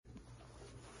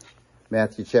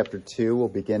Matthew chapter 2, we'll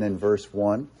begin in verse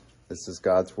 1. This is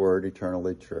God's word,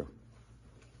 eternally true.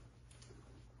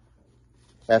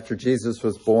 After Jesus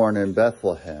was born in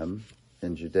Bethlehem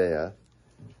in Judea,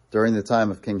 during the time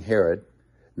of King Herod,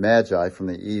 Magi from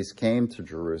the east came to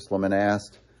Jerusalem and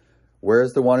asked, "Where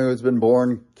is the one who has been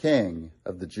born King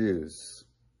of the Jews?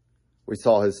 We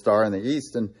saw his star in the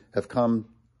east and have come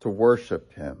to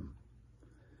worship him."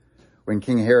 When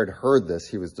King Herod heard this,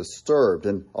 he was disturbed,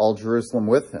 and all Jerusalem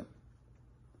with him.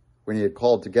 When he had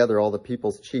called together all the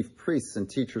people's chief priests and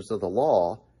teachers of the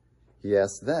law, he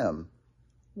asked them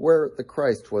where the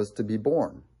Christ was to be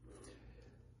born.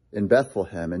 "In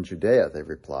Bethlehem in Judea," they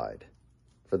replied,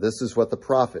 "for this is what the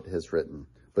prophet has written.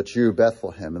 But you,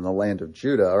 Bethlehem, in the land of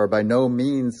Judah, are by no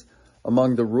means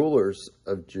among the rulers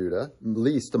of Judah,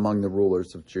 least among the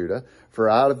rulers of Judah, for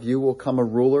out of you will come a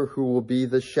ruler who will be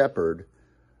the shepherd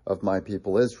of my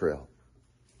people Israel."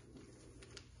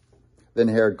 Then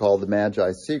Herod called the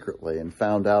Magi secretly and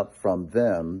found out from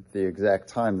them the exact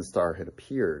time the star had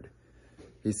appeared.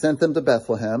 He sent them to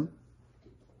Bethlehem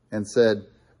and said,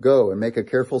 "Go and make a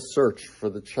careful search for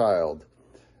the child.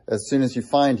 As soon as you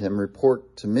find him,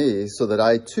 report to me so that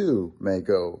I too may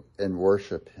go and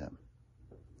worship him."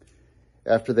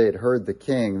 After they had heard the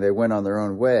king, they went on their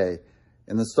own way,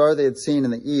 and the star they had seen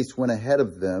in the east went ahead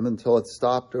of them until it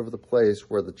stopped over the place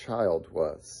where the child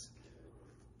was.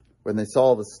 When they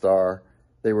saw the star,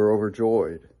 they were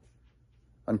overjoyed.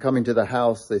 On coming to the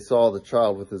house, they saw the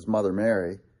child with his mother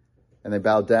Mary, and they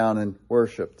bowed down and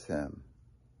worshipped him.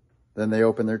 Then they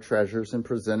opened their treasures and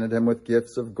presented him with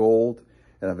gifts of gold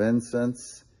and of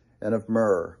incense and of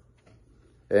myrrh.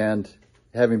 And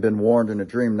having been warned in a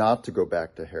dream not to go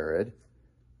back to Herod,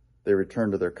 they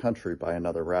returned to their country by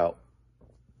another route.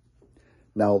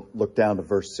 Now look down to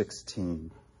verse 16.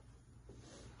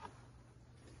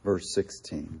 Verse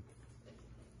 16.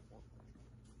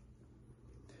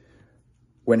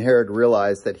 When Herod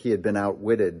realized that he had been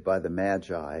outwitted by the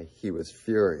Magi, he was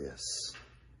furious,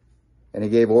 and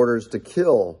he gave orders to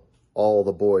kill all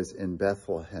the boys in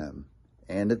Bethlehem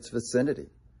and its vicinity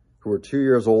who were 2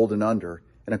 years old and under,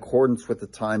 in accordance with the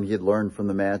time he had learned from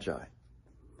the Magi.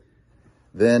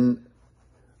 Then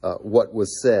what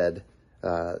was said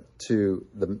through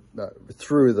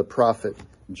the prophet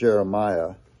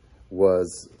Jeremiah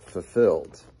was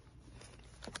fulfilled.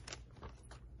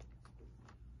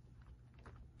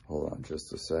 Hold on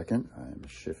just a second. I'm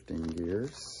shifting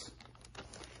gears.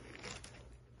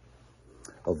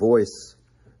 A voice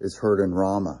is heard in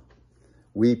Ramah,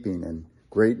 weeping and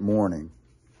great mourning,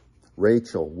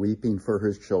 Rachel weeping for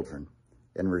her children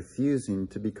and refusing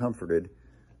to be comforted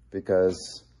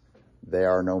because they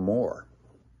are no more.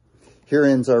 Here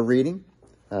ends our reading.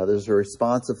 There's a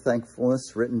response of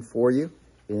thankfulness written for you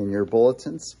in your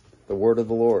bulletins. The word of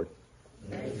the Lord.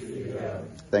 Thanks be to God.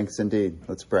 Thanks indeed.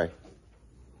 Let's pray.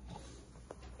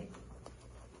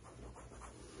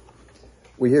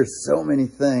 We hear so many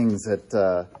things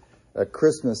at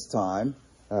Christmas time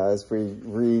as we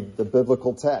read the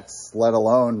biblical texts, let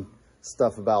alone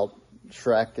stuff about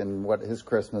Shrek and what his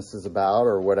Christmas is about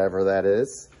or whatever that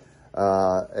is.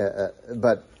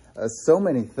 But so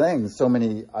many things, so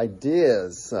many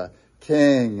ideas,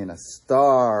 king and a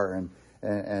star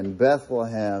and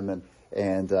Bethlehem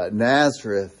and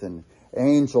Nazareth and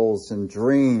angels and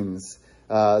dreams.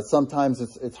 Sometimes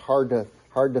it's hard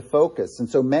to focus. And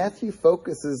so Matthew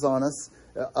focuses on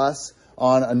us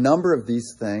on a number of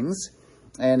these things.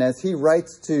 And as he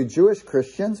writes to Jewish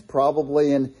Christians,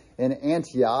 probably in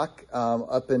Antioch,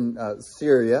 up in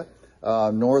Syria,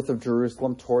 north of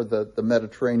Jerusalem toward the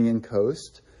Mediterranean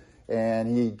coast, and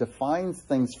he defines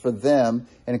things for them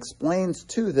and explains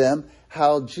to them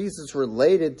how Jesus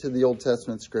related to the Old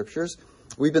Testament scriptures.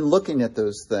 We've been looking at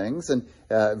those things and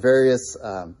various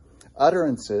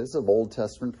utterances of Old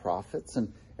Testament prophets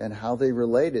and how they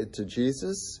related to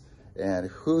Jesus and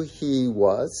who he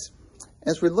was.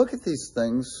 As we look at these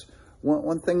things,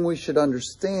 one thing we should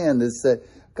understand is that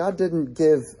God didn't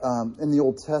give, in the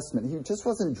Old Testament, he just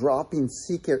wasn't dropping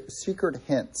secret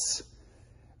hints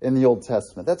in the Old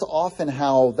Testament. That's often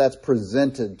how that's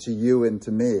presented to you and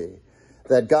to me.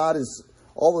 That God is,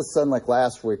 all of a sudden, like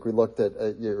last week, we looked at,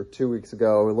 or 2 weeks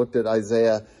ago, we looked at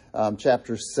Isaiah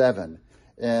chapter 7.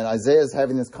 And Isaiah is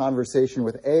having this conversation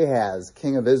with Ahaz,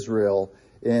 king of Israel,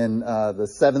 in the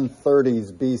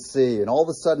 730s BC. And all of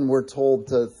a sudden we're told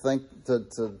to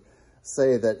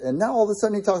say that, and now all of a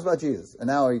sudden he talks about Jesus. And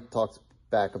now he talks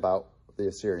back about the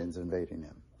Assyrians invading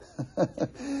him.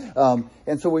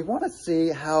 And so we want to see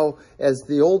how, as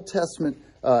the Old Testament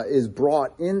is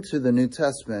brought into the New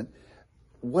Testament,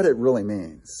 what it really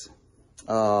means.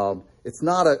 It's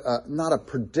not a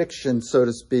prediction, so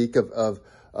to speak, of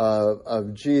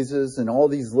of Jesus and all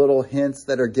these little hints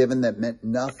that are given that meant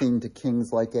nothing to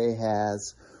kings like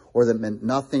Ahaz, or that meant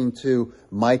nothing to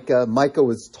Micah. Micah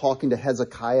was talking to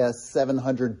Hezekiah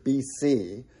 700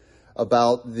 BC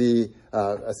about the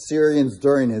Assyrians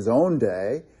during his own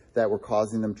day that were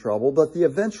causing them trouble. But the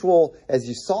eventual, as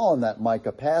you saw in that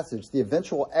Micah passage, the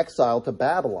eventual exile to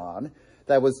Babylon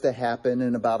that was to happen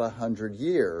in about 100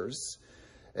 years,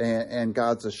 and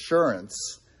God's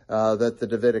assurance that the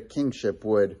Davidic kingship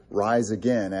would rise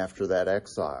again after that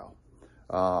exile.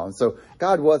 So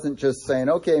God wasn't just saying,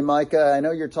 okay, Micah, I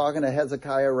know you're talking to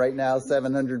Hezekiah right now,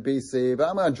 700 BC, but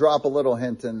I'm going to drop a little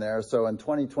hint in there so in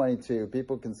 2022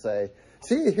 people can say,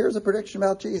 see, here's a prediction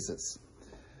about Jesus.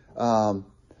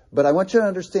 But I want you to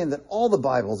understand that all the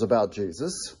Bible's about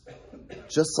Jesus,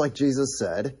 just like Jesus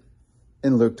said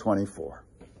in Luke 24.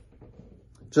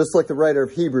 Just like the writer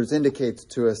of Hebrews indicates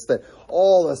to us that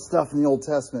all the stuff in the Old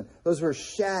Testament, those were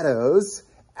shadows,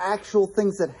 actual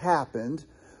things that happened,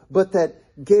 but that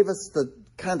gave us the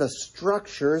kind of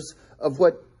structures of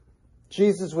what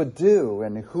Jesus would do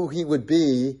and who he would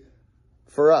be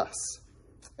for us.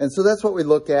 And so that's what we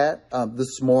look at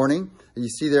this morning. You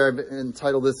see there, I've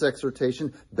entitled this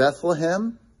exhortation,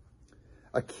 Bethlehem,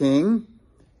 a King,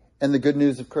 and the Good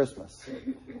News of Christmas.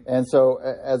 And so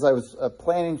as I was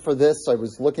planning for this, I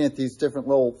was looking at these different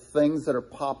little things that are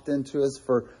popped into us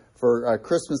for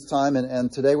Christmas time.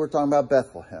 And today we're talking about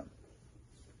Bethlehem.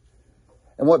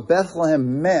 And what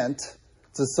Bethlehem meant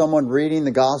to someone reading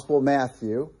the Gospel of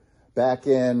Matthew back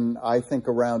in, I think,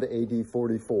 around AD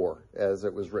 44, as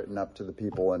it was written up to the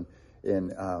people in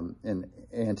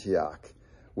Antioch.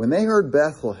 When they heard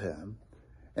Bethlehem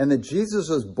and that Jesus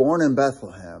was born in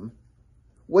Bethlehem,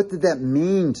 what did that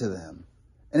mean to them?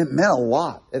 And it meant a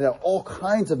lot. It had all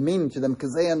kinds of meaning to them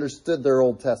because they understood their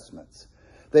Old Testaments.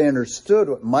 They understood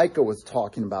what Micah was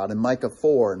talking about in Micah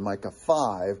 4 and Micah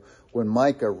 5 when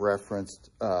Micah referenced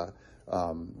the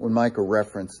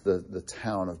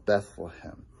town of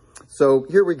Bethlehem. So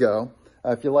here we go.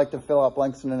 If you'd like to fill out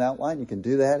blanks in an outline, you can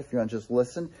do that. If you want to just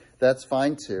listen, that's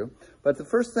fine too. But the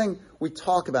first thing we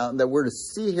talk about and that we're to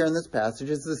see here in this passage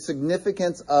is the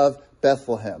significance of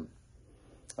Bethlehem.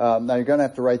 Now, you're going to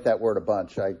have to write that word a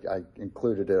bunch. I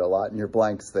included it a lot in your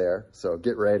blanks there, so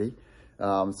get ready.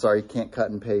 Sorry, you can't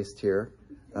cut and paste here.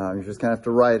 You're just going to have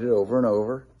to write it over and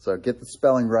over. So get the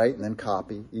spelling right and then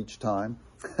copy each time.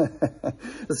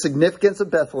 The significance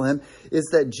of Bethlehem is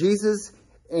that Jesus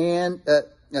and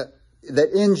that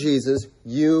in Jesus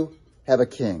you have a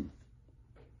king.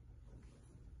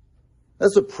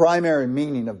 That's the primary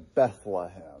meaning of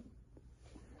Bethlehem.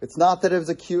 It's not that it was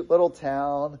a cute little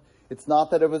town. It's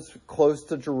not that it was close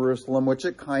to Jerusalem, which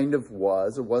it kind of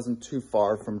was. It wasn't too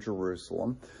far from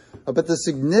Jerusalem. But the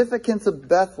significance of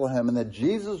Bethlehem and that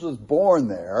Jesus was born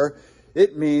there,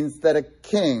 it means that a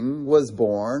king was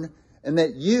born and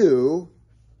that you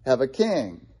have a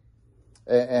king.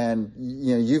 And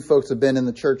you folks have been in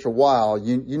the church a while.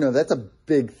 You know that's a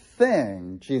big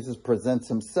thing. Jesus presents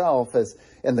himself as,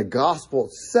 and the gospel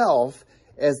itself,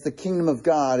 as the kingdom of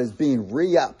God is being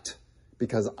re-upped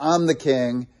because I'm the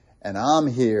king. And I'm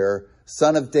here,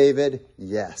 son of David.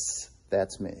 Yes,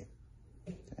 that's me.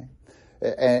 Okay?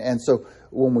 And so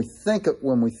when we think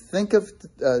of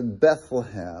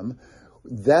Bethlehem,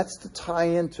 that's to tie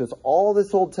into all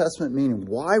this Old Testament meaning.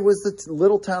 Why was the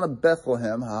little town of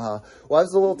Bethlehem? Why was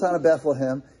the little town of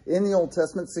Bethlehem in the Old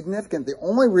Testament significant? The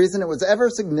only reason it was ever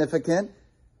significant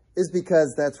is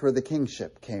because that's where the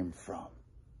kingship came from.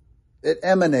 It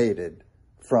emanated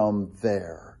from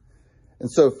there.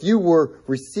 And so if you were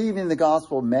receiving the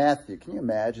Gospel of Matthew, can you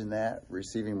imagine that?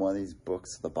 Receiving one of these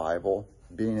books of the Bible,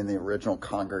 being in the original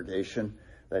congregation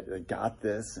that got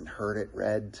this and heard it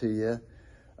read to you,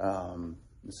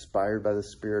 inspired by the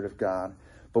Spirit of God.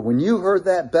 But when you heard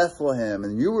that Bethlehem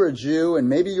and you were a Jew and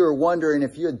maybe you were wondering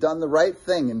if you had done the right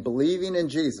thing in believing in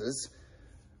Jesus,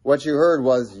 what you heard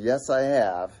was, yes, I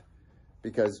have,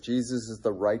 because Jesus is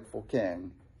the rightful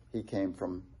king. He came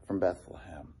from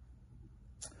Bethlehem.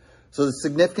 So the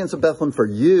significance of Bethlehem for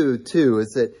you, too, is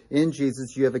that in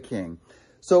Jesus you have a king.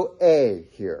 So A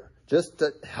here, just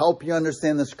to help you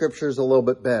understand the scriptures a little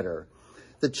bit better.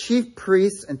 The chief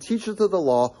priests and teachers of the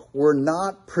law were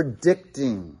not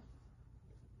predicting.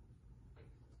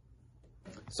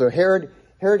 So Herod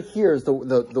hears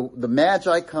the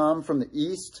Magi come from the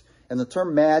east, and the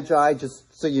term Magi,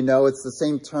 just so you know, it's the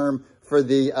same term for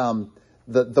the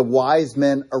wise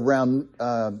men around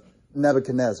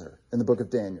Nebuchadnezzar in the book of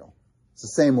Daniel.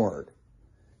 It's the same word.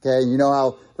 Okay, you know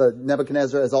how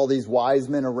Nebuchadnezzar has all these wise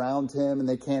men around him and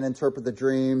they can't interpret the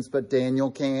dreams, but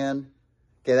Daniel can.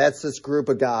 Okay, that's this group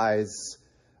of guys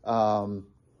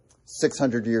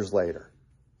 600 years later.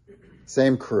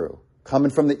 Same crew,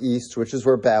 coming from the east, which is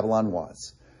where Babylon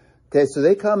was. Okay, so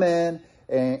they come in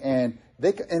and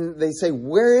they say,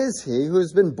 where is he who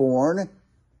has been born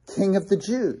King of the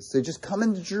Jews? They just come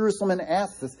into Jerusalem and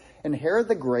ask this. And Herod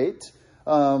the Great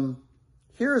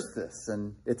hears this,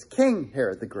 and it's King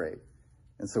Herod the Great.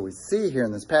 And so we see here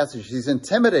in this passage, he's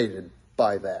intimidated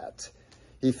by that.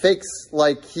 He fakes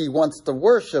like he wants to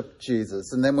worship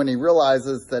Jesus. And then when he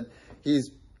realizes that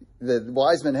the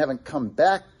wise men haven't come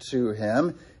back to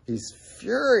him, he's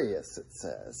furious, it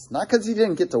says. Not because he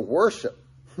didn't get to worship.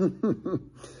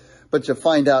 But you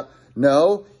find out,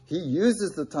 no, he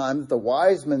uses the time that the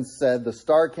wise men said the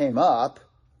star came up.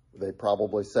 They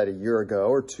probably said a year ago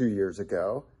or 2 years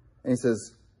ago. And he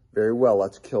says, very well,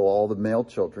 let's kill all the male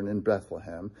children in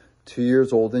Bethlehem, 2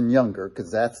 years old and younger,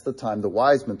 because that's the time the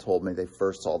wise men told me they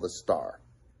first saw the star.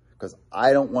 Because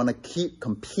I don't want to keep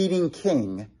competing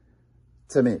king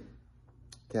to me.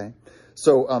 Okay?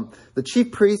 So the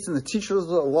chief priests and the teachers of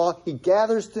the law, he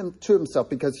gathers them to himself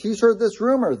because he's heard this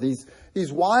rumor.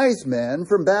 These wise men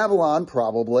from Babylon,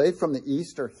 probably from the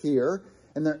east, are here,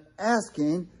 and they're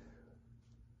asking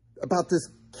about this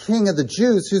king of the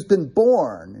Jews who's been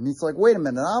born. And he's like, wait a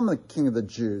minute, I'm the king of the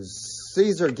Jews.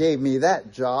 Caesar gave me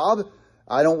that job.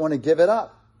 I don't want to give it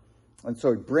up. And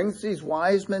so he brings these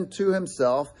wise men to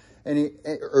himself, and he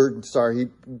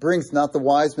brings not the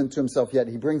wise men to himself yet.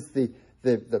 He brings the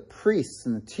priests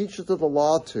and the teachers of the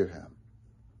law to him.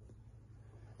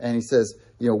 And he says,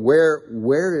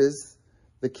 where is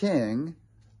the king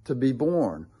to be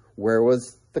born? Where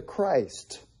was the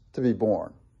Christ to be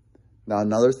born? Now,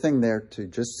 another thing there to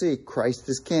just see, Christ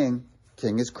is king.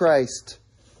 King is Christ.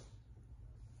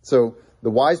 So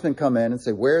the wise men come in and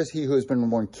say, where is he who has been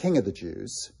born king of the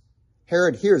Jews?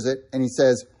 Herod hears it and he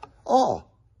says, oh,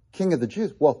 king of the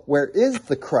Jews. Well, where is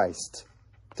the Christ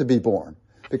to be born?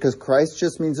 Because Christ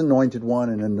just means anointed one,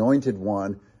 and anointed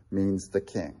one means the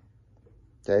king.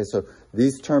 Okay, so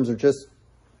these terms are just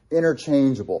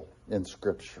interchangeable in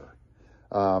Scripture.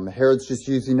 Herod's just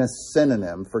using a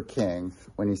synonym for king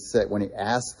when he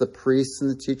asked the priests and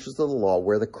the teachers of the law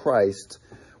where the Christ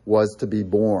was to be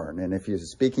born. And if he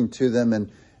was speaking to them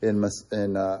in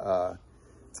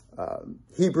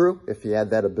Hebrew, if he had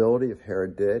that ability, if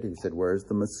Herod did, he said, where's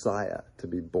the Messiah to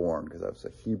be born? Because that was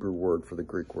a Hebrew word for the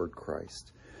Greek word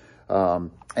Christ.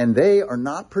 And they are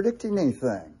not predicting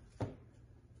anything.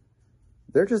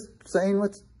 They're just saying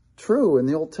what's true in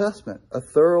the Old Testament.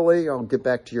 I'll get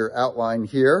back to your outline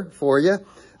here for you.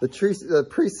 The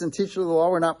priests and teachers of the law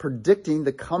were not predicting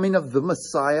the coming of the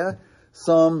Messiah,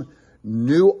 some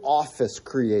new office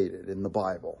created in the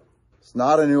Bible. It's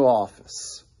not a new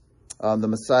office. The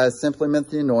Messiah simply meant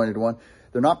the anointed one.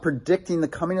 They're not predicting the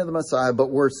coming of the Messiah, but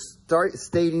we're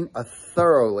stating a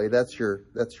thoroughly, that's your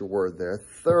word there,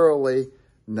 thoroughly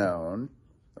known,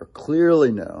 or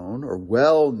clearly known, or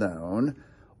well known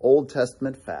Old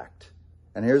Testament fact.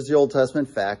 And here's the Old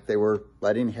Testament fact they were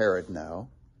letting Herod know.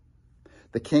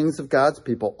 The kings of God's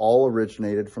people all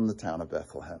originated from the town of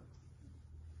Bethlehem.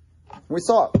 We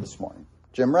saw it this morning.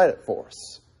 Jim read it for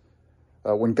us.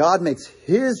 When God makes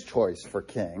his choice for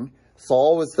king,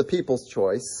 Saul was the people's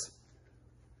choice,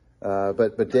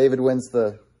 but David wins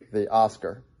the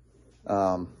Oscar.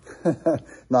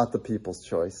 Not the People's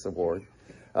Choice Award.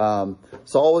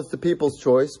 Saul was the people's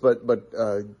choice, but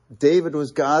David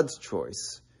was God's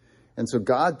choice. And so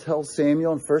God tells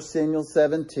Samuel in 1 Samuel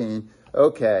 17,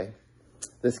 okay,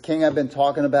 this king I've been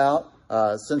talking about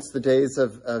since the days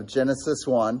of Genesis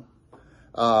 1,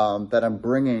 that I'm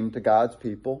bringing to God's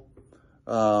people,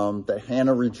 that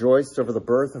Hannah rejoiced over the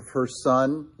birth of her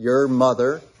son, your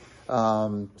mother,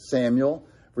 Samuel,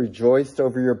 rejoiced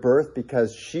over your birth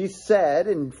because she said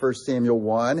in 1 Samuel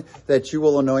 1 that you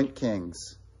will anoint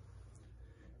kings.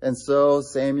 And so,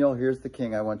 Samuel, here's the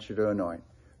king I want you to anoint.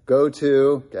 Go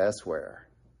to, guess where?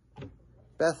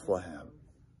 Bethlehem.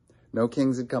 No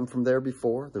kings had come from there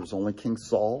before. There was only King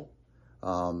Saul.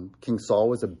 King Saul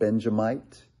was a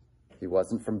Benjamite. He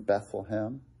wasn't from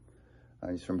Bethlehem.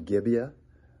 He's from Gibeah.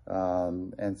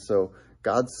 And so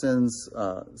God sends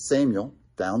Samuel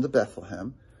down to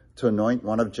Bethlehem to anoint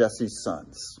one of Jesse's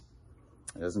sons.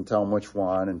 He doesn't tell him which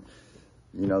one. And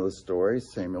you know the story.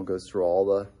 Samuel goes through all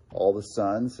the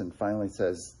sons and finally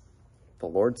says, the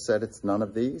Lord said it's none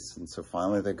of these. And so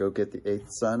finally they go get the eighth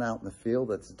son out in the field.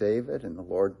 That's David. And the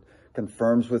Lord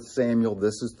confirms with Samuel,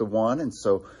 this is the one. And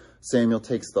so Samuel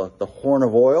takes the horn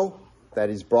of oil that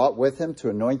he's brought with him to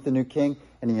anoint the new king.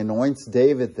 And he anoints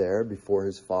David there before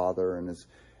his father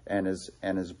and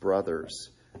his brothers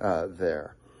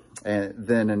there. And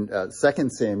then in 2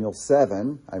 Samuel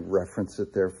 7, I reference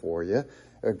it there for you.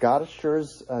 God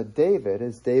assures David,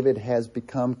 as David has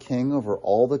become king over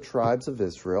all the tribes of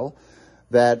Israel,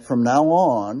 that from now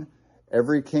on,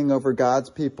 every king over God's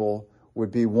people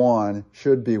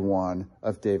should be one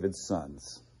of David's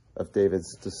sons, of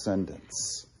David's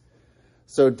descendants.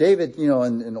 So David,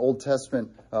 in Old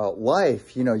Testament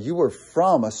life, you were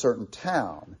from a certain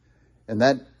town, and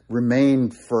that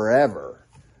remained forever.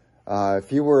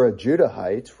 If you were a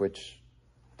Judahite, which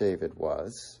David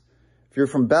was, if you're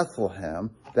from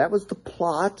Bethlehem, that was the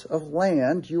plot of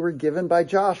land you were given by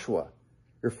Joshua.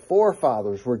 Your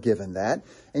forefathers were given that,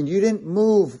 and you didn't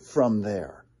move from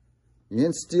there. You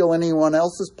didn't steal anyone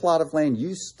else's plot of land.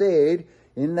 You stayed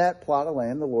in that plot of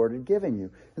land the Lord had given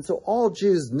you. And so all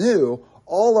Jews knew,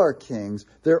 all our kings,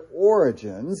 their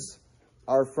origins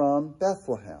are from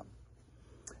Bethlehem.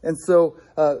 And so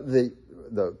the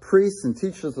priests and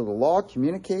teachers of the law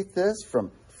communicate this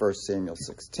from 1 Samuel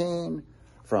 16,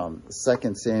 from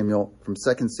 2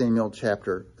 Samuel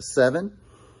chapter 7.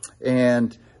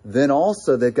 And then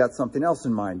also they've got something else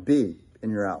in mind, B in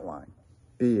your outline.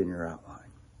 B in your outline.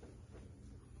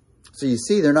 So you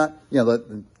see, they're not,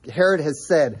 Herod has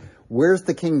said, where's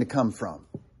the king to come from?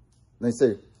 And they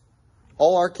say,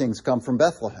 all our kings come from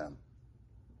Bethlehem.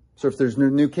 So if there's a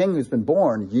new king who's been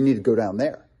born, you need to go down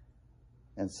there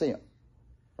and see him.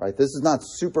 Right? This is not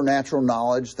supernatural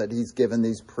knowledge that he's given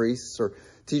these priests or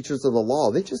teachers of the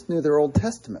law. They just knew their Old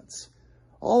Testaments.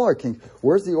 All our kings.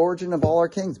 Where's the origin of all our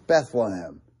kings?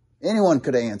 Bethlehem. Anyone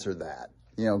could answer that,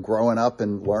 growing up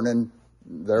and learning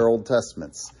their Old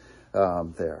Testaments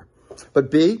there.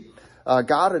 But B,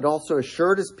 God had also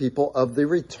assured his people of the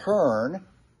return,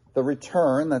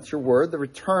 that's your word, the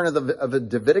return of a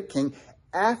Davidic king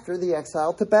after the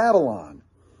exile to Babylon.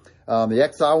 The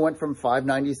exile went from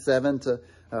 597 to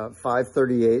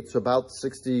 538, so about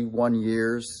 61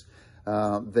 years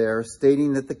there,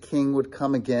 stating that the king would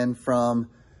come again from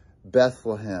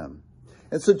Bethlehem.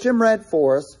 And so Jim read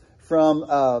for us from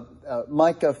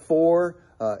Micah 4,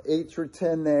 8 through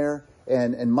 10 there,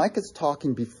 and Micah's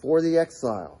talking before the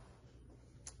exile,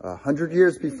 100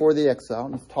 years before the exile,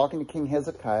 and he's talking to King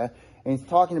Hezekiah, and he's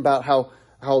talking about how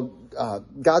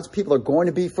God's people are going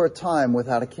to be for a time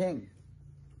without a king.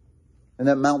 And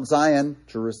that Mount Zion,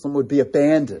 Jerusalem, would be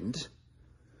abandoned.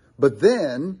 But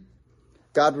then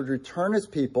God would return his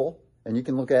people, and you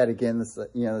can look at it again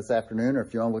this afternoon, or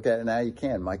if you want to look at it now, you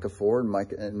can. Micah 4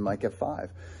 and Micah 5.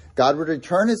 God would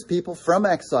return his people from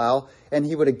exile, and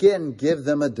he would again give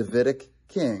them a Davidic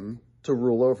king to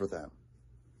rule over them.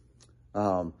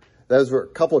 Those were a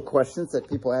couple of questions that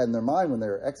people had in their mind when they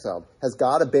were exiled. Has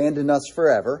God abandoned us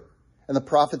forever? And the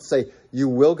prophets say, you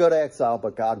will go to exile,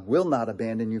 but God will not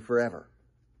abandon you forever.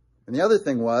 And the other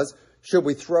thing was, should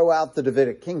we throw out the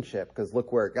Davidic kingship? Because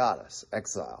look where it got us,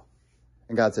 exile.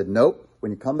 And God said, nope,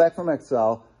 when you come back from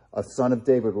exile, a son of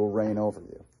David will reign over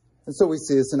you. And so we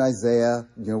see this in Isaiah,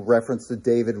 reference to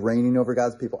David reigning over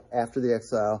God's people after the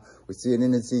exile. We see it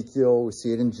in Ezekiel. We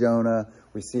see it in Jonah.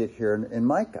 We see it here in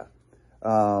Micah.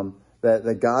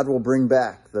 That God will bring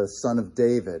back the son of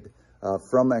David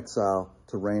from exile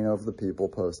to reign over the people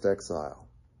post-exile.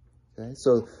 Okay?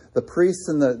 So the priests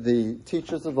and the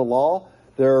teachers of the law,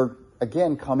 they're,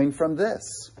 again, coming from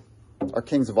this. Our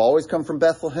kings have always come from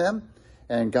Bethlehem,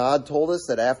 and God told us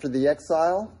that after the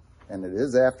exile, and it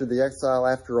is after the exile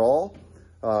after all,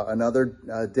 another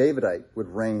Davidite would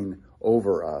reign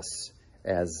over us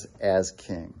as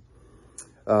king.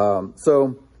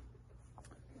 So,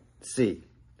 C,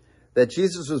 that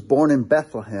Jesus was born in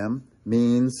Bethlehem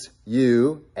means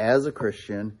you, as a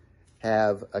Christian,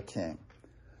 have a king.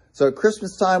 So at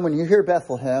Christmas time, when you hear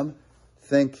Bethlehem,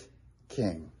 think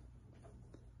king.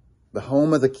 The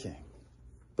home of the king.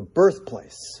 The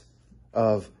birthplace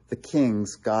of the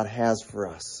kings God has for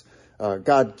us.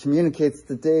 God communicates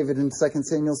to David in 2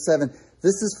 Samuel 7,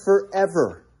 this is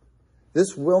forever.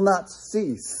 This will not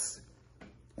cease.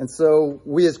 And so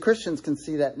we as Christians can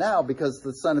see that now because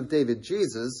the Son of David,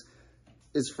 Jesus,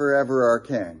 is forever our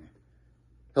king.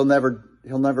 He'll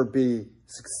never be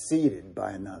succeeded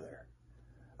by another.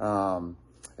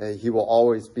 He will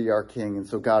always be our king. And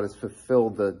so God has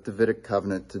fulfilled the Davidic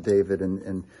covenant to David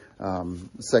in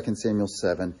 2 Samuel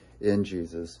 7 in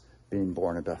Jesus being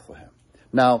born in Bethlehem.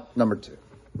 Now, number two.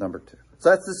 So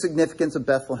that's the significance of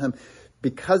Bethlehem.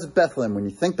 Because of Bethlehem, when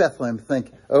you think Bethlehem,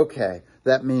 think, okay,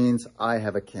 that means I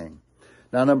have a king.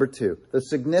 Now, number two, the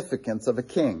significance of a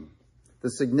king. The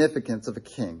significance of a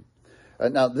king.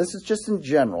 Now, this is just in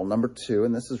general, number two,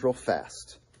 and this is real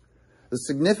fast. The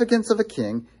significance of a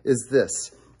king is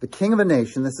this. The king of a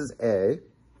nation, this is A,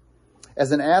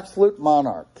 as an absolute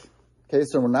monarch. Okay,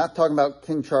 so we're not talking about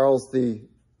King Charles III,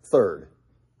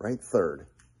 right? Third.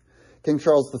 King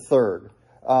Charles III,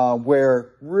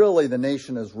 where really the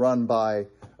nation is run by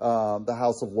the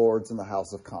House of Lords and the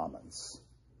House of Commons.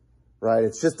 Right?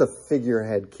 It's just a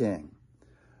figurehead king.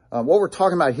 What we're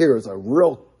talking about here is a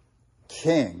real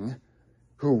king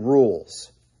who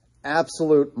rules.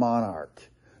 Absolute monarch.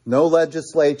 No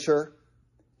legislature.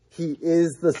 He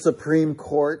is the Supreme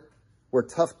Court, where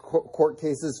tough court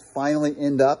cases finally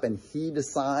end up and he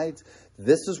decides.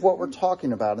 This is what we're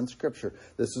talking about in Scripture.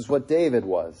 This is what David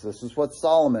was. This is what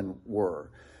Solomon were.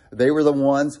 They were the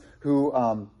ones who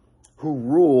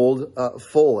ruled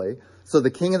fully. So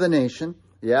the king of the nation,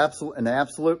 an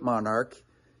absolute monarch,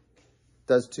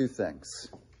 does two things.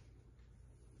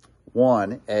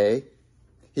 One,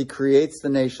 he creates the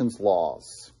nation's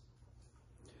laws.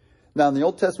 Now, in the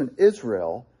Old Testament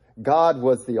Israel, God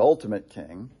was the ultimate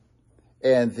king,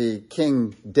 and the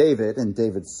King David and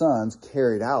David's sons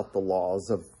carried out the laws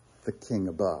of the king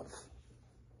above,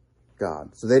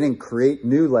 God. So they didn't create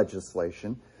new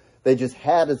legislation. They just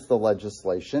had as the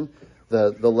legislation,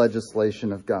 the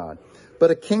legislation of God. But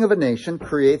a king of a nation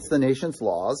creates the nation's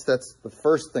laws. That's the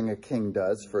first thing a king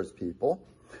does for his people.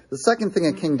 The second thing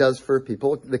a king does for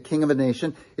people, the king of a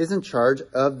nation, is in charge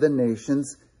of the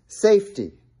nation's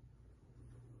safety.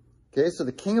 Okay, so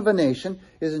the king of a nation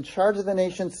is in charge of the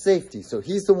nation's safety. So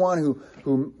he's the one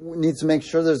who needs to make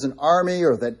sure there's an army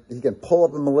or that he can pull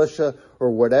up a militia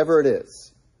or whatever it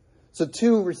is. So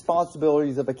two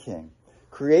responsibilities of a king.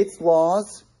 Creates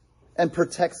laws and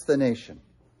protects the nation.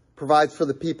 Provides for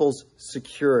the people's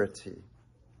security.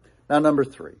 Now, number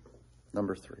three.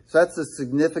 So that's the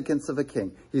significance of a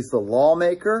king. He's the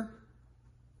lawmaker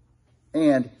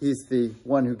and he's the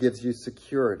one who gives you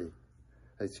security.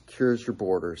 He secures your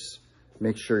borders.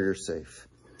 Make sure you're safe.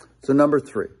 So number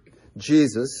three,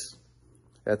 Jesus,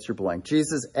 that's your blank.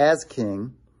 Jesus as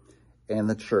king and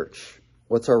the church.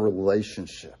 What's our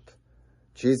relationship?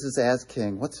 Jesus as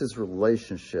king, what's his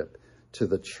relationship to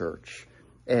the church?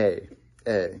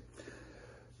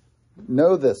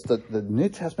 Know this, that the New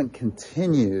Testament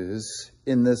continues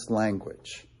in this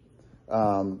language.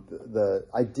 The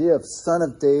idea of son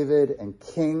of David and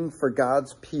king for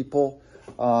God's people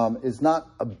is not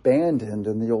abandoned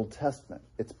in the Old Testament.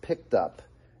 It's picked up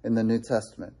in the New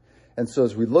Testament. And so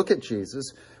as we look at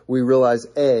Jesus, we realize,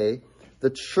 the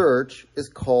church is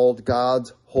called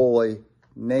God's holy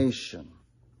nation.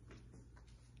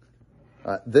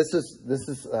 This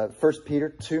is 1 Peter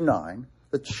 2:9.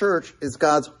 The church is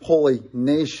God's holy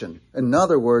nation. In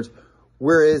other words,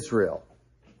 we're Israel.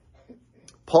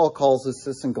 Paul calls us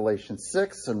this in Galatians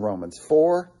 6 and Romans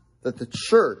 4, that the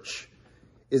church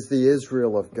is the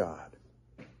Israel of God.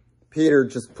 Peter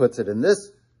just puts it in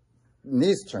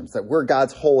these terms, that we're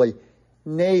God's holy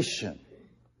nation.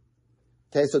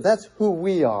 Okay, so that's who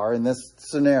we are in this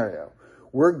scenario.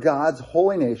 We're God's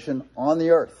holy nation on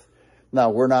the earth. Now,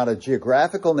 we're not a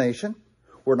geographical nation.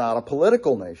 We're not a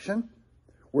political nation.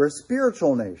 We're a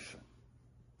spiritual nation.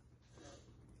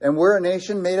 And we're a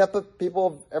nation made up of people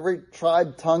of every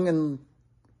tribe, tongue, and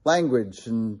language,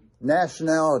 and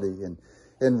nationality,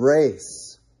 and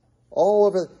race. All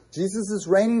over. Jesus is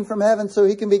reigning from heaven so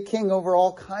he can be king over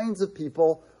all kinds of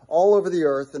people all over the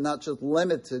earth, and not just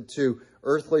limited to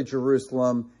earthly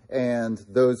Jerusalem and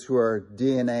those who are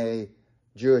DNA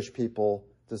Jewish people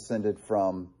descended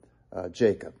from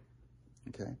Jacob.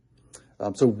 Okay?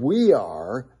 So we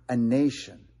are a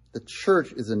nation. The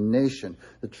church is a nation.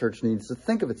 The church needs to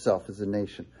think of itself as a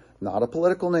nation. Not a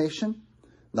political nation,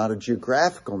 not a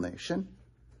geographical nation,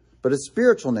 but a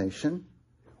spiritual nation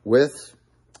with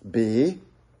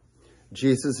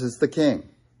Jesus is the king.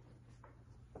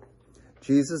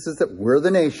 We're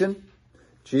the nation.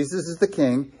 Jesus is the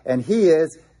king, and he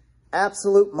is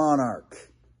absolute monarch.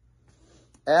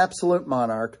 Absolute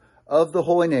monarch of the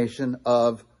holy nation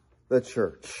of the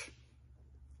church.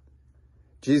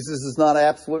 Jesus is not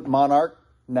absolute monarch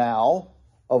now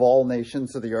of all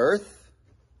nations of the earth,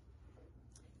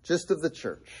 just of the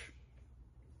church.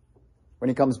 When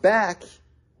he comes back,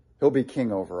 he'll be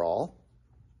king over all,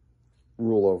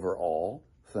 rule over all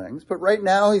things. But right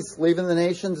now, he's leaving the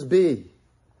nations be.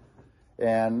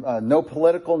 And no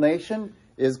political nation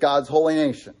is God's holy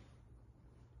nation.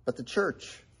 But the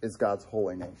church is God's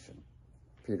holy nation,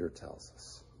 Peter tells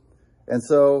us. And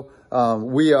so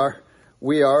we are,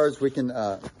 as we can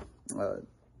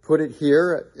put it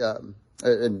here,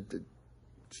 and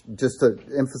just to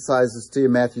emphasize this to you,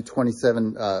 Matthew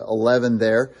 27:11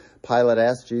 there, Pilate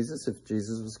asked Jesus if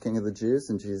Jesus was king of the Jews,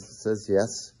 and Jesus says,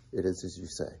 yes, it is as you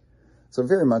say. So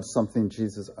very much something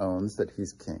Jesus owns, that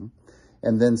he's king.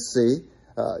 And then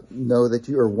know that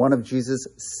you are one of Jesus'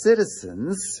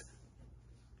 citizens,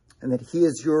 and that he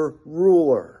is your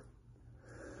ruler.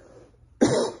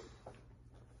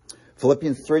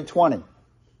 Philippians 3:20.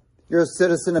 You're a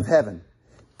citizen of heaven.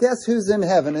 Guess who's in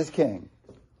heaven as king?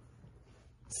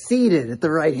 Seated at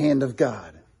the right hand of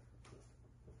God.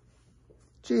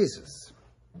 Jesus.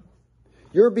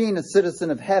 Your being a citizen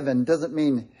of heaven doesn't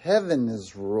mean heaven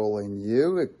is ruling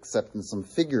you, except in some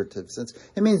figurative sense.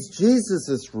 It means Jesus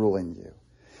is ruling you.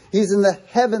 He's in the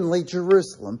heavenly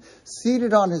Jerusalem,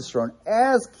 seated on his throne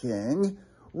as king,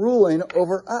 ruling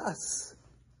over us,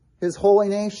 his holy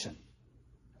nation.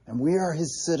 And we are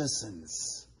his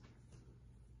citizens.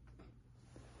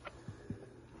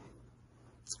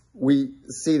 We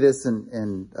see this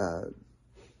in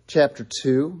chapter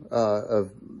 2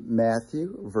 of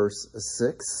Matthew, verse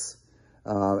 6.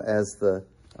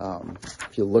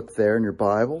 If you look there in your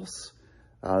Bibles,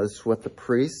 this is what the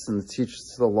priests and the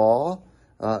teachers of the law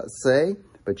say.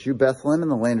 But you, Bethlehem, in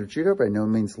the land of Judah, by no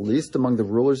means least among the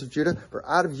rulers of Judah, for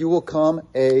out of you will come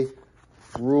a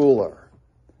ruler.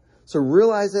 So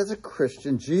realize as a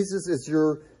Christian, Jesus is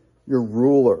your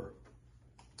ruler.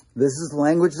 This is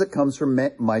language that comes from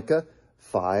Micah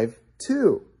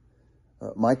 5:2.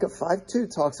 Micah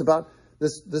 5:2 talks about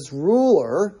this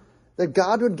ruler that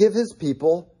God would give his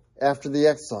people after the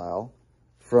exile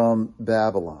from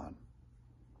Babylon.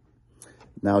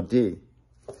 Now D.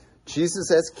 Jesus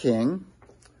as king,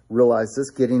 realize this,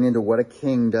 getting into what a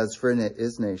king does for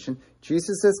his nation.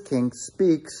 Jesus as king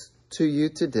speaks to you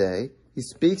today. He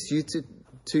speaks to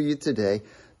you today,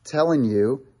 telling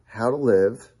you how to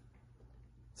live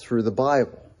through the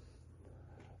Bible.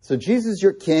 So Jesus,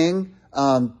 your king,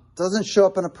 doesn't show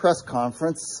up in a press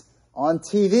conference on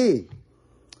TV.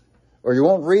 Or you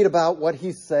won't read about what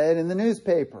he said in the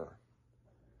newspaper.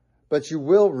 But you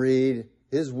will read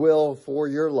his will for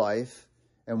your life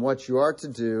and what you are to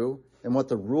do and what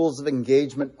the rules of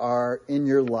engagement are in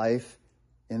your life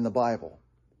in the Bible.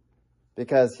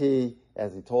 Because he,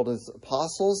 as he told his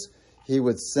apostles, he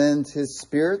would send his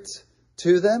Spirit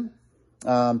to them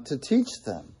to teach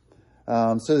them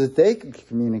so that they could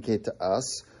communicate to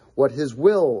us what his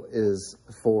will is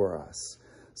for us.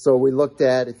 So we looked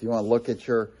at, if you want to look at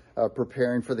your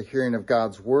preparing for the hearing of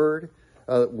God's word,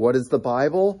 what is the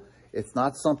Bible? It's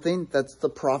not something that's the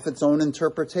prophet's own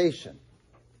interpretation.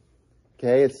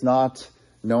 Okay, it's not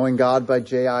Knowing God by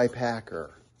J.I.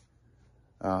 Packer.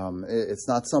 It's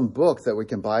not some book that we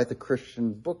can buy at the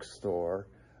Christian bookstore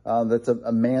that's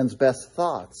a man's best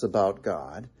thoughts about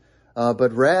God,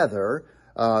 but rather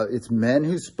it's men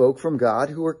who spoke from God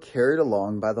who were carried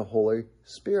along by the Holy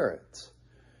Spirit.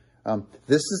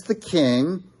 This is the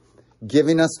King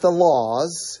giving us the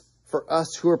laws for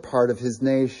us who are part of his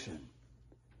nation.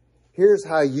 Here's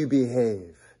how you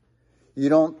behave. You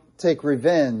don't take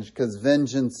revenge because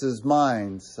vengeance is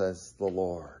mine, says the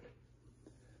Lord.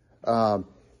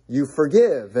 You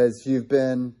forgive as you've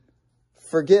been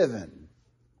forgiven.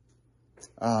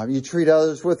 You treat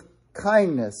others with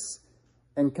kindness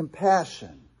and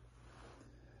compassion.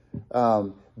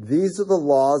 These are the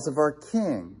laws of our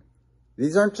King.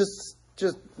 These aren't just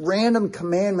random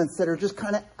commandments that are just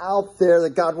kind of out there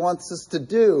that God wants us to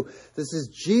do. This is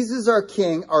Jesus, our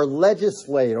King, our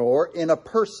legislator in a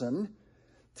person,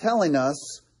 telling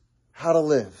us how to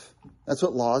live. That's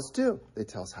what laws do. They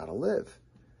tell us how to live.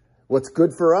 What's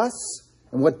good for us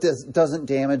and what doesn't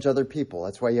damage other people.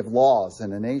 That's why you have laws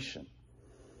in a nation.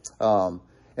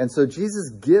 And so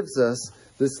Jesus gives us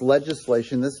this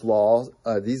legislation, these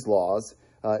laws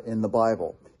in the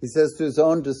Bible. He says to his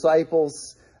own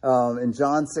disciples in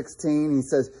John 16, he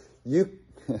says,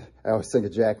 I always think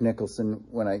of Jack Nicholson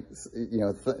when I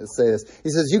say this.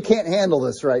 He says, you can't handle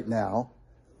this right now,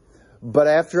 but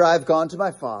after I've gone to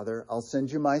my Father, I'll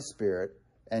send you my Spirit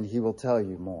and he will tell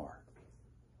you more.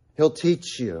 He'll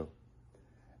teach you.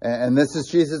 And this is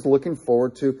Jesus looking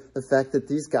forward to the fact that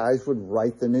these guys would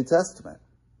write the New Testament.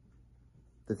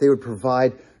 That they would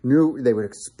they would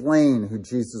explain who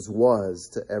Jesus was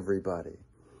to everybody.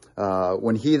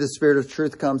 When he, the Spirit of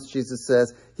truth, comes, Jesus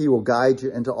says, he will guide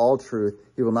you into all truth.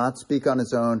 He will not speak on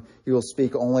his own. He will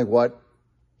speak only what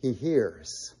he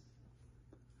hears.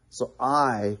 So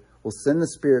I will send the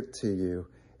Spirit to you,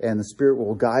 and the Spirit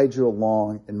will guide you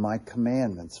along in my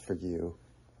commandments for you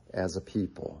as a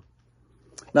people.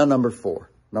 Now, number four.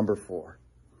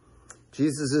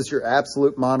 Jesus is your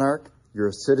absolute monarch. You're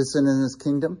a citizen in his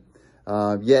kingdom.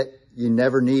 Yet you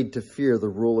never need to fear the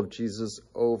rule of Jesus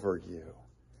over you.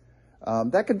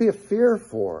 That could be a fear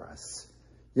for us.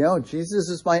 Jesus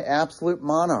is my absolute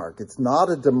monarch. It's not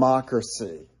a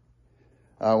democracy.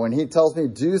 When he tells me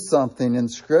to do something in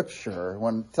Scripture,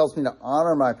 when he tells me to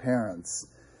honor my parents,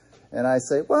 and I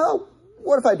say, well,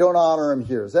 what if I don't honor him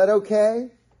here? Is that okay?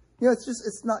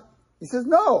 It's not. He says,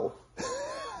 no.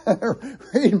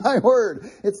 Read my word.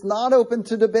 It's not open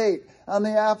to debate. I'm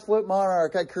the absolute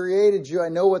monarch. I created you. I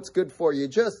know what's good for you.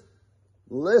 Just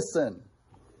listen.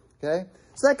 Okay?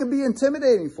 So that can be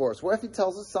intimidating for us. What if he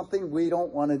tells us something we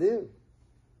don't want to do?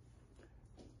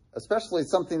 Especially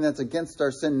something that's against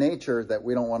our sin nature that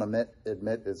we don't want to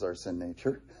admit is our sin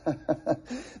nature.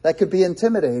 That could be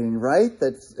intimidating, right?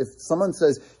 That if someone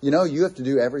says, you have to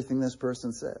do everything this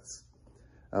person says.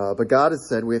 But God has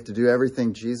said we have to do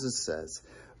everything Jesus says.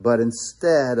 But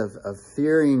instead of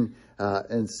fearing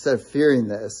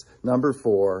this, number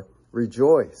 4,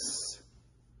 rejoice.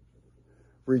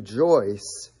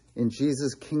 Rejoice in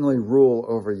Jesus' kingly rule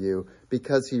over you,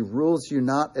 because he rules you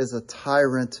not as a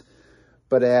tyrant,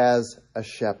 but as a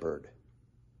shepherd.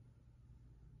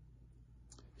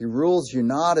 He rules you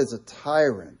not as a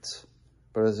tyrant,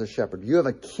 but as a shepherd. You have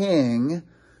a king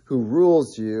who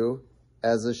rules you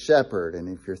as a shepherd. And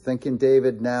if you're thinking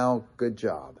David now, good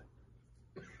job.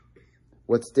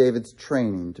 What's David's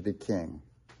training to be king?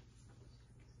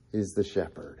 He's the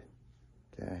shepherd.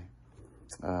 Okay.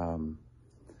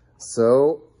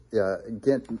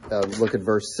 Again, look at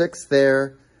verse 6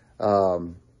 there.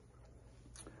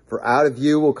 For out of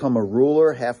you will come a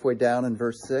ruler, halfway down in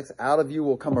verse 6. Out of you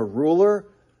will come a ruler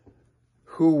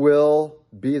who will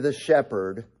be the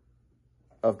shepherd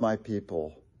of my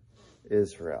people,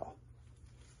 Israel.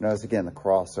 Notice again the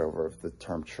crossover of the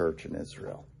term church and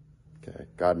Israel. Okay,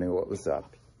 God knew what was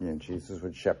up. Jesus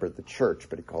would shepherd the church,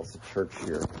 but he calls the church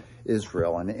here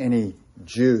Israel, and any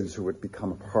Jews who would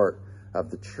become a part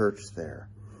of the church there.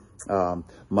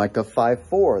 Micah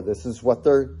 5:4. This is what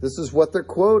they're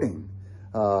quoting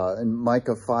in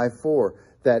Micah 5:4,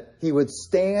 that he would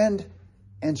stand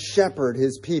and shepherd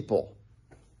his people.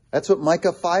 That's what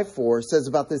Micah 5:4 says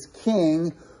about this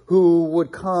king who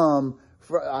would come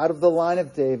out of the line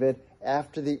of David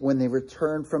when they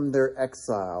returned from their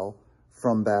exile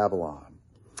from Babylon.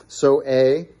 So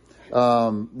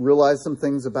realize some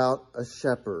things about a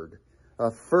shepherd.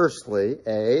 Firstly,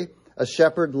 a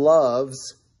shepherd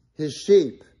loves his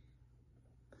sheep.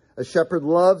 A shepherd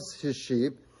loves his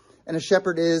sheep. And a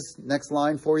shepherd is, next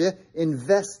line for you,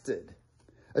 invested.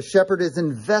 A shepherd is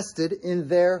invested in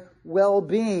their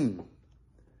well-being.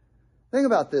 Think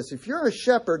about this. If you're a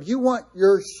shepherd, you want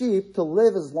your sheep to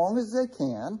live as long as they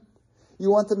can.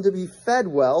 You want them to be fed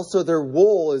well so their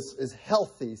wool is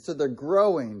healthy, so they're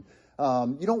growing.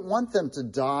 You don't want them to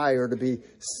die or to be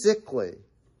sickly.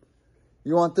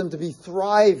 You want them to be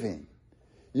thriving.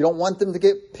 You don't want them to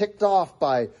get picked off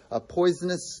by a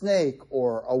poisonous snake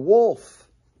or a wolf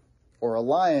or a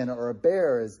lion or a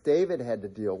bear, as David had to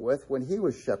deal with when he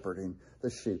was shepherding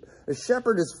the sheep. A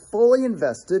shepherd is fully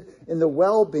invested in the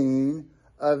well-being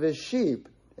of his sheep.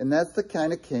 And that's the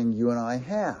kind of king you and I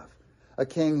have. A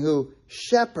king who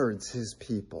shepherds his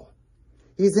people.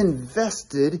 He's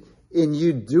invested in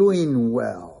you doing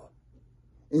well,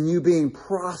 in you being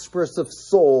prosperous of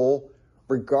soul,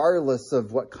 regardless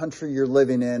of what country you're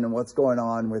living in and what's going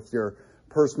on with your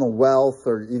personal wealth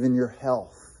or even your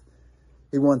health.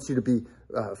 He wants you to be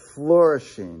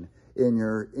flourishing in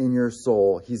your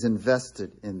soul. He's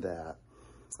invested in that.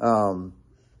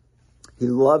 He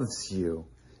loves you.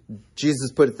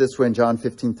 Jesus put it this way in John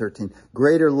 15:13.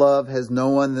 Greater love has no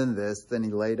one than this, than he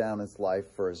lay down his life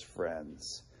for his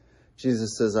friends.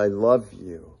 Jesus says, I love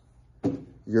you.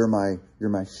 You're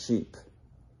my sheep.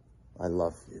 I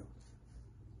love you.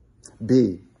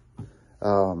 B.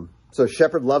 So a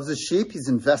shepherd loves his sheep. He's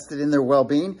invested in their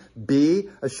well-being. B.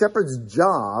 A shepherd's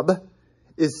job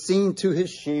is seeing to his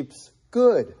sheep's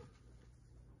good.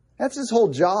 That's his whole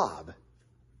job.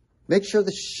 Make sure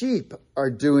the sheep are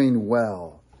doing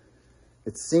well.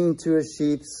 It's seeing to his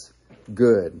sheep's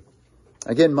good.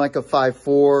 Again, Micah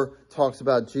 5:4 talks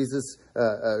about Jesus,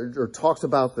 talks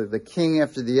about the king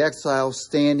after the exile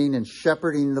standing and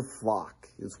shepherding the flock,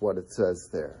 is what it says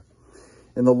there.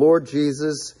 In the Lord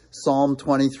Jesus, Psalm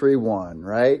 23:1,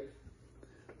 right?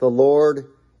 The Lord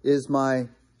is my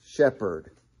shepherd,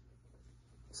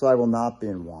 so I will not be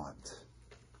in want.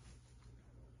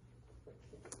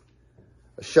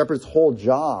 A shepherd's whole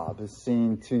job is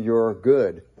seeing to your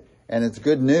good. And it's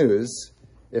good news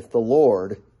if the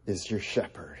Lord is your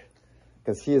shepherd,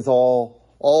 because he is all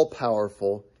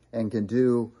powerful and can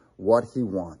do what he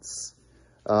wants.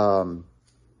 John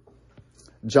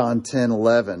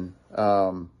 10:11,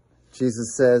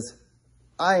 Jesus says,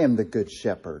 I am the good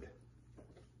shepherd.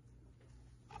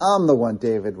 I'm the one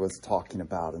David was talking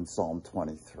about in Psalm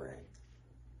 23.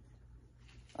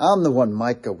 I'm the one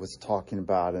Micah was talking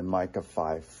about in Micah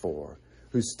 5:4,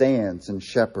 who stands and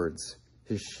shepherds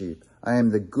his sheep. I am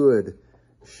the good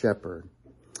shepherd.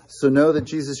 So know that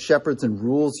Jesus shepherds and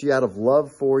rules you out of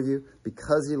love for you,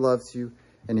 because he loves you,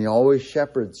 and he always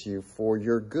shepherds you for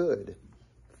your good.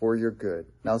 for your good.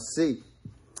 Now see,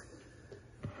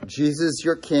 Jesus,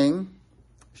 your King,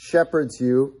 shepherds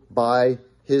you by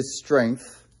his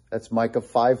strength. That's Micah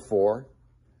 5:4.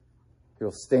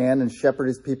 He'll stand and shepherd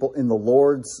his people in the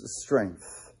Lord's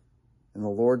strength. In the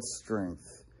Lord's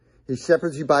strength. He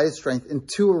shepherds you by his strength in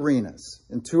two arenas.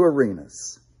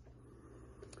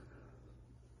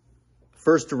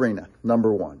 First arena,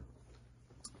 number one.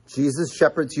 Jesus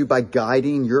shepherds you by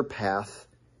guiding your path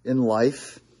in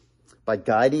life. By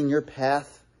guiding your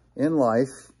path in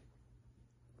life.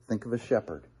 Think of a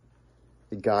shepherd.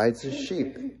 He guides his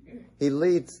sheep. He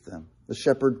leads them.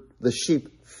 The sheep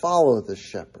follow the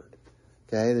shepherd.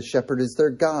 Okay, the shepherd is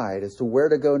their guide as to where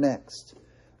to go next.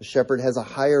 The shepherd has a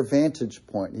higher vantage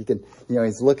point. He can,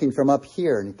 he's looking from up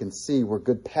here and he can see where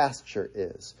good pasture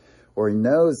is. Or he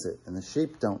knows it and the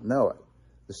sheep don't know it.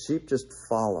 The sheep just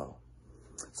follow.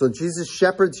 So Jesus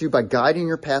shepherds you by guiding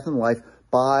your path in life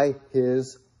by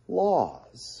his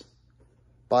laws.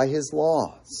 By his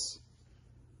laws.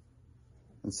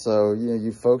 And so,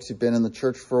 you folks, you've been in the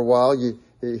church for a while,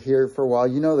 you're here for a while,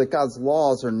 you know that God's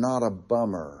laws are not a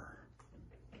bummer.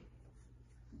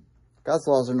 God's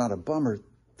laws are not a bummer.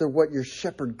 They're what your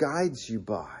shepherd guides you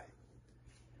by.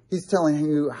 He's telling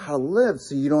you how to live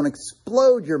so you don't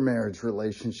explode your marriage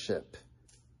relationship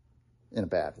in a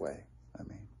bad way.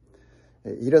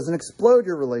 He doesn't explode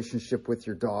your relationship with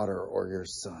your daughter or your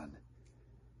son.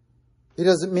 He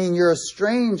doesn't mean you're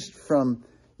estranged from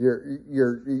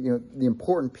the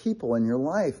important people in your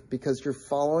life because you're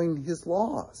following his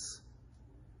laws.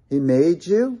 He made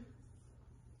you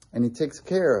and he takes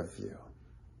care of you.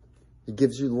 He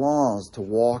gives you laws to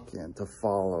walk in, to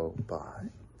follow by,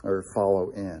 or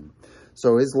follow in.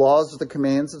 So his laws are the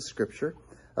commands of Scripture.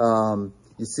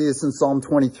 You see this in Psalm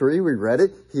 23. We read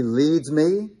it. He leads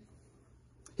me.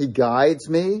 He guides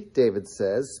me, David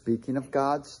says, speaking of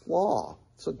God's law.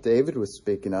 That's what David was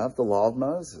speaking of, the law of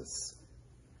Moses.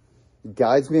 He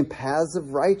guides me in paths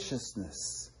of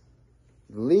righteousness.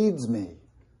 He leads me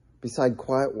beside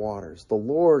quiet waters. The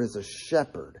Lord is a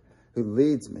shepherd who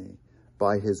leads me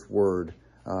by his word,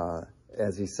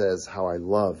 as he says, how I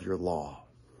love your law.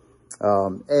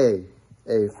 A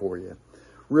for you.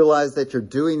 Realize that you're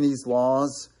doing these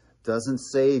laws doesn't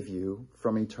save you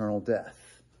from eternal death.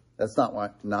 That's not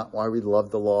why we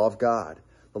love the law of God.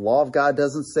 The law of God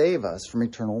doesn't save us from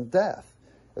eternal death.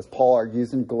 As Paul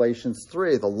argues in Galatians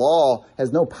 3, the law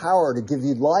has no power to give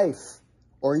you life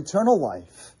or eternal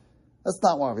life. That's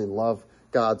not why we love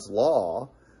God's law.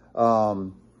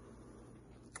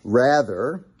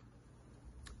 Rather,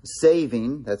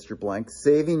 saving, that's your blank,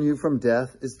 saving you from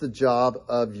death is the job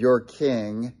of your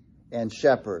king and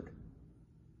shepherd.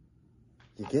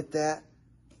 You get that?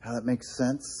 How that makes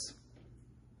sense?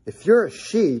 If you're a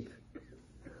sheep,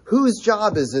 whose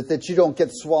job is it that you don't get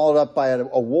swallowed up by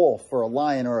a wolf or a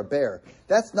lion or a bear?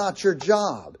 That's not your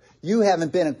job. You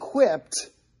haven't been equipped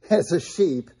as a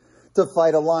sheep to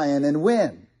fight a lion and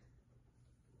win.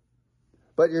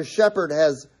 But your shepherd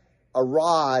has a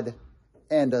rod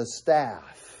and a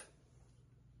staff.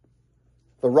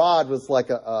 The rod was like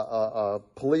a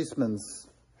policeman's,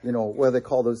 what do they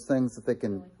call those things that they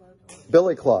can...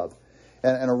 Billy club.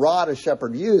 And a rod a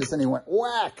shepherd used, and he went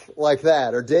whack like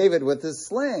that. Or David with his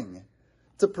sling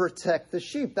to protect the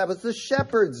sheep. That was the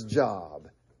shepherd's job.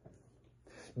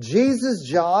 Jesus'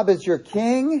 job as your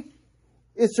king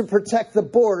is to protect the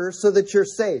border so that you're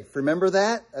safe. Remember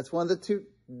that? That's one of the two.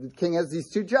 The king has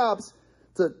these two jobs.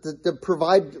 To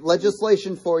provide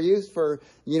legislation for you for,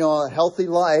 a healthy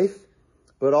life,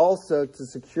 but also to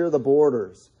secure the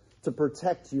borders, to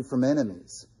protect you from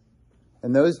enemies.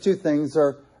 And those two things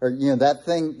are that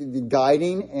thing,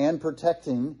 guiding and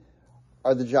protecting,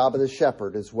 are the job of the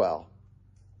shepherd as well.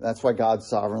 That's why God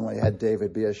sovereignly had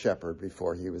David be a shepherd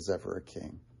before he was ever a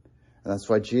king. And that's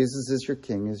why Jesus is your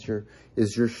king,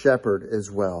 is your shepherd as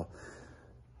well.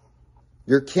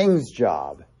 Your king's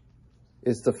job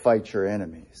is to fight your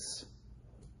enemies,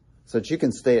 so that you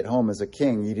can stay at home as a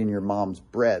king eating your mom's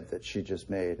bread that she just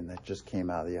made and that just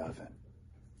came out of the oven.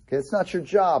 Okay, it's not your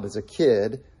job as a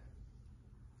kid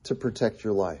to protect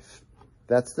your life.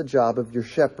 That's the job of your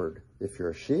shepherd if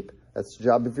you're a sheep. That's the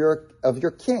job of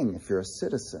your king if you're a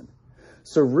citizen.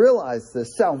 So realize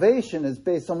this. Salvation is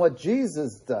based on what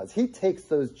Jesus does. He takes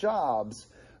those jobs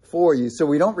for you. So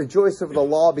we don't rejoice over the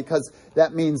law because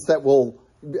that means that we'll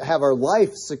have our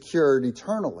life secured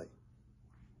eternally.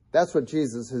 That's what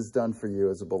Jesus has done for you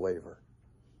as a believer.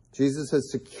 Jesus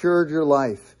has secured your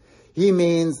life. He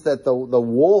means that the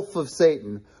wolf of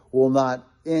Satan will not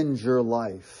end your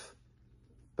life,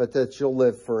 but that you'll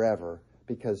live forever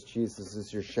because Jesus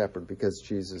is your shepherd, because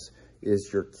Jesus is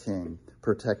your king,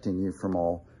 protecting you from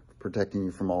all protecting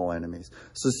you from all enemies.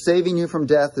 So saving you from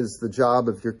death is the job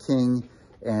of your king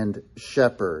and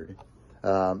shepherd.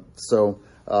 That's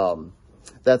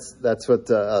what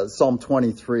Psalm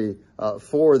 23,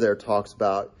 4 there talks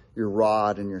about. Your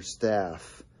rod and your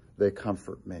staff, they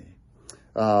comfort me.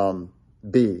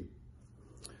 B.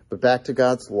 But back to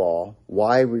God's law,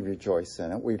 why we rejoice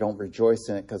in it. We don't rejoice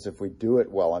in it because if we do it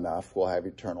well enough, we'll have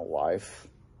eternal life.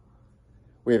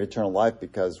 We have eternal life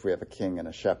because we have a king and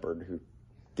a shepherd who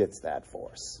gets that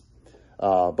for us.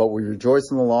 But we rejoice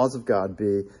in the laws of God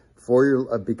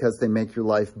because they make your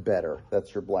life better.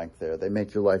 That's your blank there. They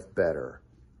make your life better.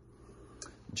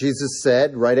 Jesus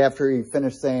said, right after he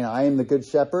finished saying, I am the good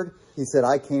shepherd, he said,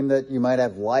 I came that you might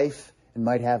have life and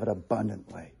might have it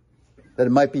abundantly. That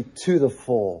it might be to the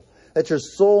full. That your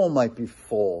soul might be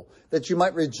full. That you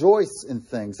might rejoice in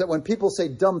things. That when people say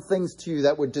dumb things to you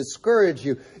that would discourage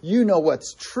you, you know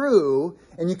what's true,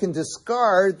 and you can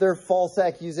discard their false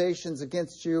accusations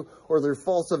against you or their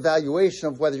false evaluation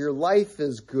of whether your life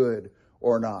is good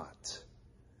or not.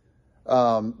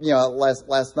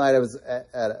 Last night I was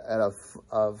at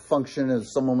a function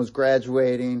as someone was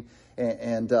graduating,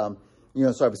 and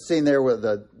so I was sitting there with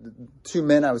the two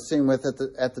men I was sitting with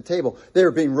at the table. They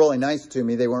were being really nice to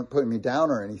me. They weren't putting me down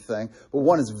or anything. But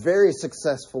one is very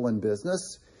successful in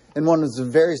business, and one is a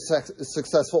very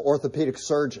successful orthopedic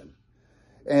surgeon.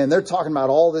 And they're talking about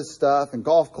all this stuff and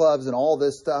golf clubs and all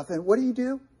this stuff. And what do you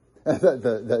do?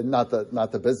 Not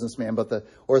the businessman, but the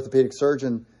orthopedic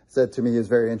surgeon said to me he was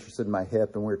very interested in my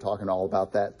hip, and we were talking all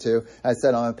about that too. I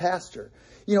said, I'm a pastor.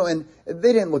 And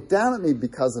they didn't look down at me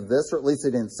because of this, or at least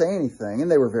they didn't say anything, and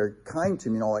they were very kind to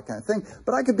me and all that kind of thing.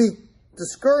 But I could be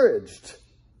discouraged,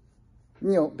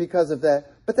 because of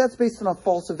that. But that's based on a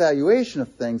false evaluation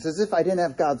of things, as if I didn't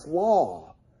have God's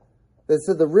law. That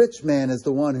said the rich man is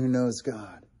the one who knows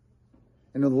God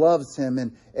and who loves him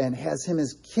and has him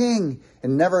as king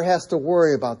and never has to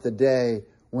worry about the day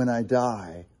when I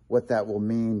die, what that will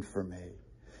mean for me.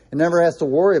 And never has to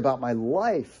worry about my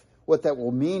life, what that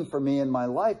will mean for me in my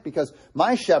life, because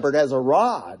my shepherd has a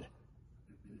rod.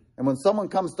 And when someone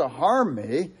comes to harm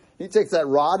me, he takes that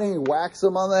rod and he whacks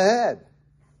them on the head.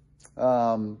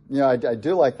 I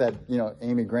do like that,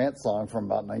 Amy Grant song from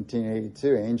about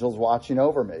 1982, Angels Watching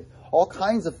Over Me. All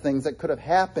kinds of things that could have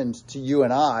happened to you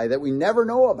and I that we never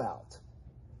know about.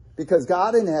 Because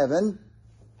God in heaven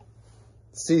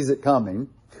sees it coming.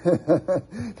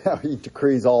 Now he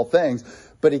decrees all things,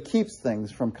 but he keeps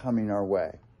things from coming our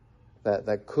way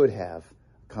that could have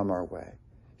come our way.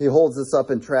 He holds us up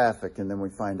in traffic, and then we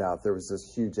find out there was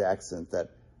this huge accident that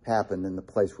happened in the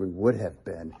place we would have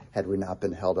been had we not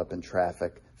been held up in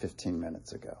traffic 15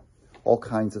 minutes ago. All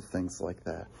kinds of things like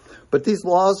that. But these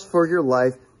laws for your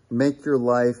life make your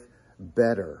life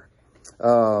better.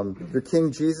 Your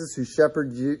King Jesus, who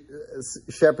shepherds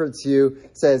you,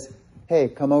 says, hey,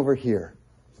 come over here.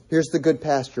 Here's the good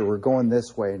pasture. We're going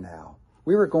this way now.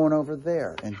 We were going over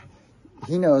there. And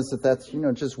he knows that that's,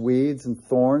 just weeds and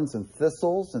thorns and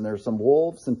thistles, and there's some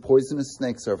wolves and poisonous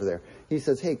snakes over there. He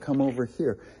says, hey, come over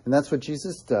here. And that's what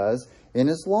Jesus does in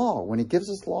his law, when he gives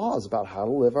us laws about how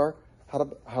to live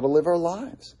our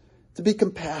lives. To be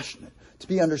compassionate, to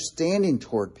be understanding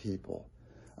toward people,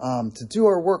 to do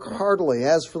our work heartily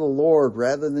as for the Lord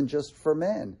rather than just for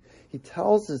men. He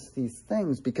tells us these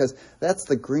things because that's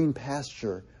the green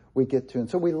pasture we get to. And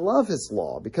so we love his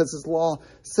law because his law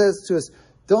says to us,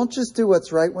 don't just do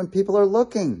what's right when people are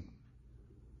looking.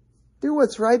 Do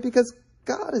what's right because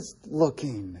God is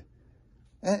looking.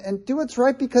 And do what's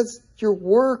right because your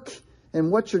work and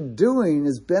what you're doing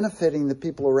is benefiting the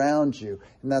people around you.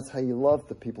 And that's how you love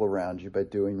the people around you, by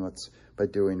doing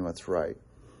what's right.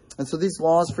 And so these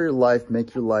laws for your life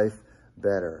make your life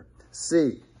better.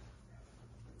 C,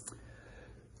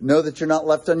 know that you're not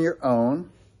left on your own.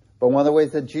 But one of the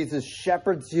ways that Jesus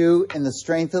shepherds you in the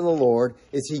strength of the Lord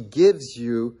is he gives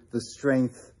you the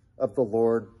strength of the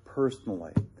Lord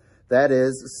personally. That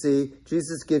is, see,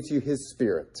 Jesus gives you his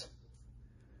Spirit.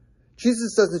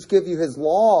 Jesus doesn't give you his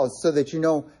laws so that you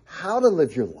know how to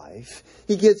live your life.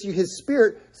 He gives you his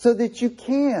Spirit so that you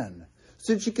can.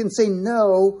 So that you can say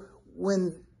no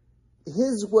when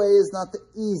his way is not the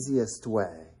easiest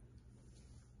way.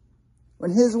 When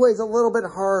his way is a little bit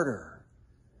harder.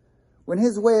 When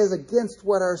his way is against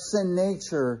what our sin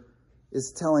nature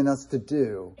is telling us to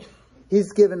do.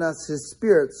 He's given us his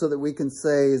Spirit so that we can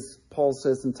say, as Paul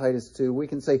says in Titus 2, we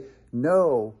can say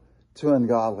no to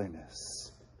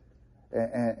ungodliness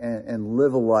and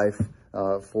live a life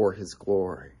for his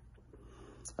glory.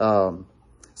 So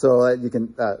you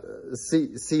can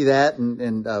see that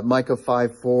in Micah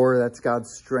 5:4. That's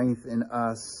God's strength in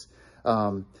us.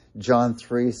 John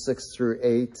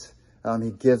 3:6-8.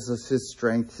 He gives us His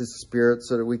strength, His Spirit,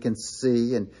 so that we can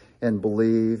see and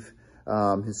believe.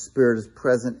 His Spirit is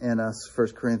present in us,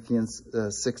 1 Corinthians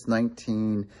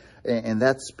 6:19. And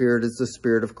that Spirit is the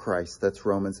Spirit of Christ. That's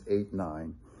Romans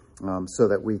 8:9. So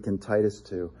that we can, Titus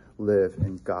 2, live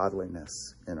in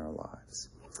godliness in our lives.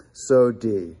 So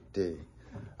D.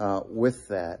 With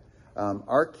that,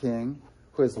 our King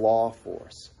who has law for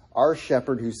us, our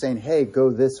shepherd who's saying, hey, go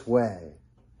this way.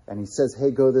 And he says, hey,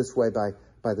 go this way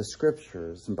by the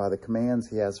Scriptures and by the commands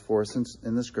he has for us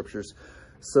in the Scriptures.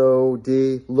 So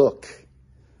D, look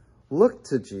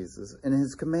to Jesus and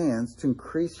his commands to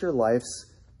increase your life's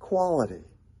quality.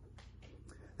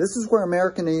 This is where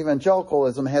American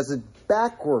evangelicalism has it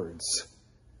backwards.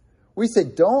 We say,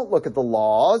 don't look at the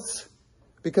laws,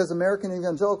 because American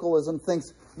evangelicalism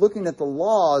thinks looking at the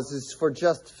laws is for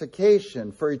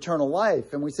justification, for eternal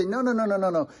life. And we say, no.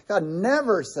 God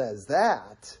never says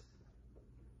that.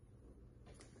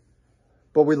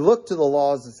 But we look to the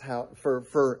laws as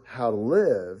for how to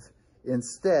live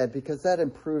instead, because that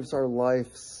improves our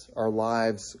lives'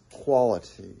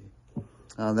 quality.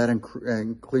 That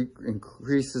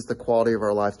increases the quality of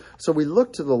our lives. So we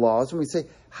look to the laws and we say,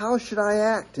 how should I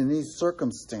act in these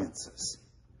circumstances?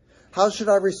 How should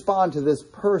I respond to this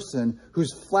person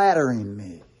who's flattering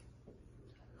me?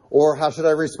 Or how should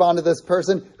I respond to this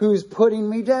person who's putting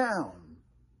me down?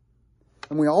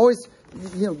 And we always,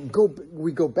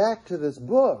 go back to this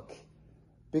book,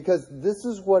 because this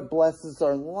is what blesses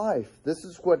our life. This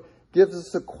is what gives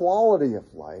us the quality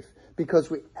of life, because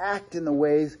we act in the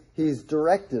ways He's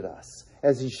directed us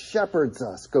as He shepherds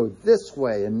us. Go this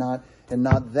way and not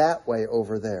that way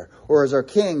over there. Or as our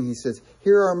King, He says,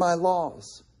 here are my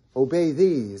laws. Obey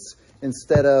these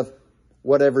instead of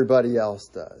what everybody else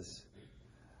does.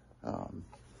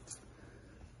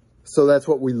 So that's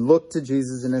what we look to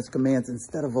Jesus and His commands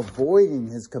instead of avoiding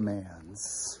His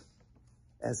commands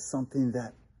as something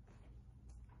that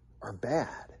are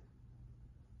bad.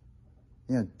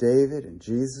 David and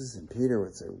Jesus and Peter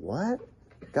would say, what?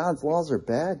 God's laws are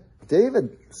bad?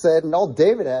 David said, and all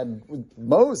David had was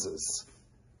Moses.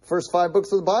 First 5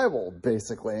 books of the Bible,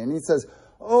 basically. And he says,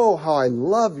 oh, how I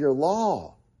love your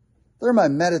law. They're my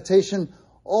meditation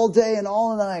all day and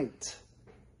all night.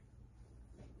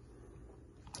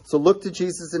 So look to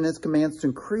Jesus and His commands to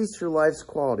increase your life's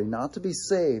quality, not to be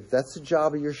saved. That's the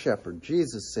job of your shepherd.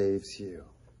 Jesus saves you.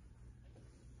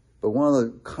 But one of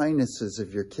the kindnesses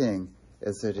of your King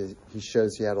is that He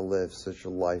shows you how to live so that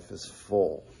your life is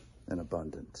full and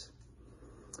abundant.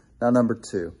 Now, number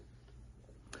 2.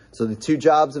 So the 2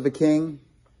 jobs of a king.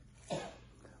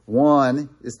 1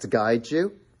 is to guide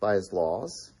you by his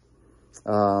laws.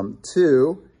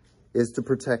 2 is to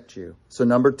protect you. So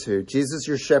number 2, Jesus,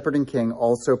 your shepherd and king,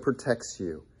 also protects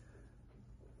you.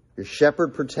 Your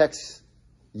shepherd protects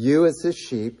you as his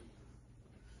sheep,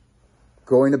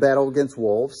 going to battle against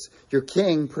wolves. Your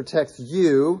king protects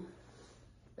you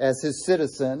as his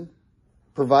citizen,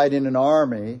 providing an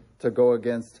army to go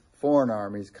against foreign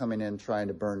armies coming in trying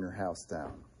to burn your house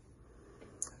down.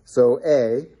 So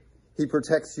A, he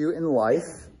protects you in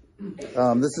life.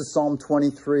 This is Psalm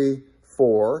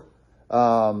 23:4.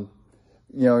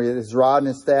 His rod and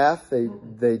his staff,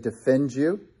 they defend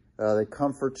you, they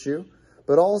comfort you.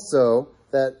 But also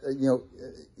that,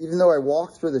 even though I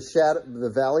walk through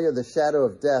the valley of the shadow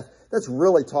of death, that's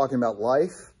really talking about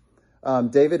life.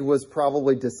 David was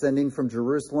probably descending from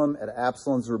Jerusalem at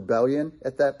Absalom's rebellion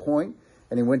at that point,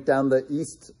 and he went down the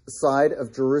east side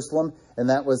of Jerusalem, and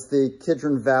that was the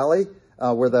Kidron Valley,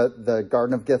 where the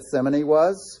Garden of Gethsemane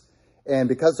was. And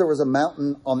because there was a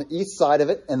mountain on the east side of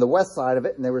it and the west side of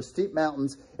it, and there were steep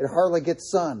mountains, it hardly gets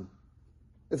sun.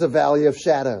 It's a valley of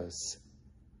shadows.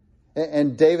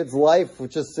 And David's life,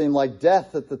 which just seemed like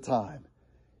death at the time,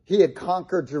 he had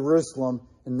conquered Jerusalem,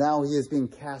 and now he is being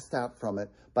cast out from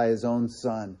it by his own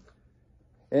son.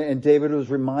 And David was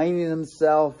reminding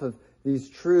himself of these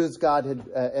truths God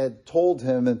had told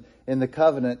him in the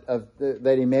covenant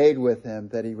that he made with him,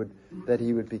 that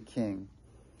he would be king.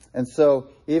 And so,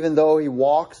 even though he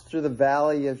walks through the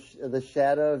valley of the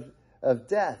shadow of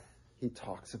death, he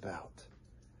talks about.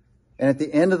 And at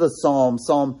the end of the Psalm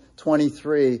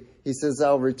 23, he says,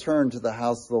 I'll return to the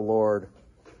house of the Lord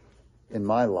in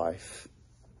my life.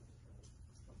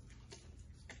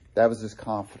 That was his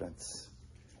confidence.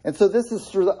 And so this is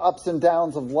through the ups and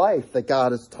downs of life that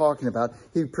God is talking about.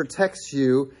 He protects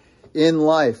you in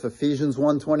life. Ephesians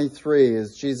 1:23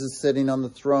 is Jesus sitting on the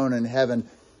throne in heaven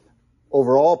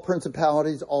over all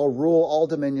principalities, all rule, all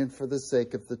dominion for the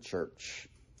sake of the church.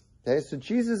 Okay, so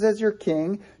Jesus as your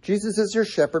king, Jesus as your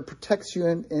shepherd, protects you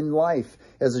in life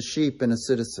as a sheep and a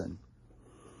citizen.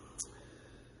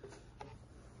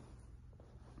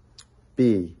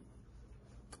 B,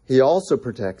 he also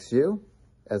protects you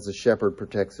as a shepherd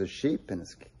protects his sheep and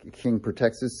as a king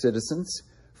protects his citizens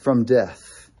from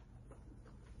death.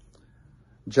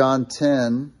 John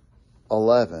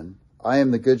 10:11, I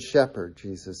am the good shepherd,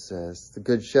 Jesus says. The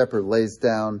good shepherd lays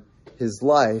down his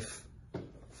life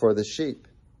for the sheep.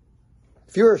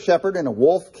 If you're a shepherd and a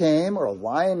wolf came or a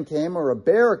lion came or a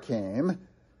bear came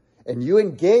and you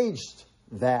engaged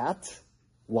that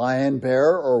lion,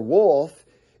 bear, or wolf,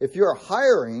 if you're a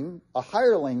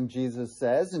hireling, Jesus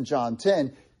says in John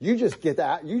 10, you just get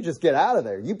out of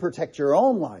there. You protect your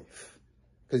own life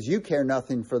because you care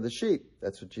nothing for the sheep.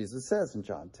 That's what Jesus says in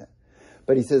John 10.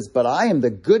 But he says, but I am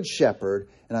the good shepherd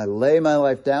and I lay my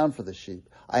life down for the sheep.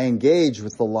 I engage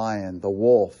with the lion, the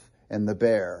wolf, and the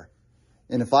bear.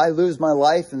 And if I lose my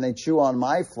life and they chew on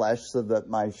my flesh so that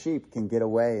my sheep can get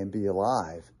away and be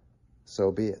alive,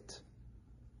 so be it.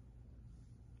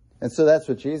 And so that's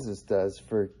what Jesus does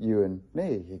for you and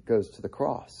me. He goes to the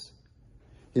cross.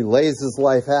 He lays his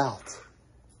life out,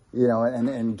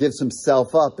 and gives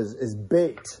himself up as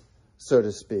bait, so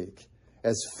to speak,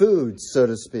 as food, so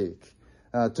to speak,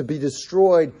 to be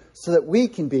destroyed so that we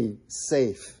can be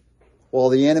safe while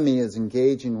the enemy is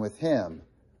engaging with him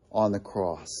on the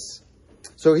cross.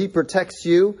 So he protects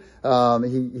you.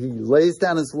 He lays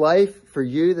down his life for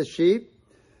you, the sheep.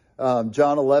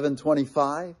 John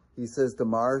 11:25. He says to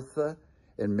Martha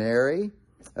and Mary,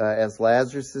 as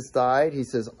Lazarus has died, he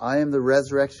says, I am the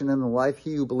resurrection and the life.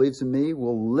 He who believes in me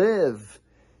will live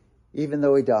even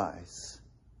though he dies.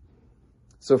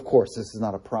 So, of course, this is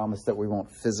not a promise that we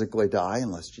won't physically die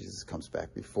unless Jesus comes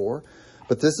back before.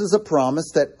 But this is a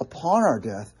promise that upon our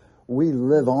death, we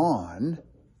live on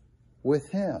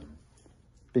with him.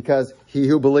 Because he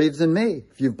who believes in me,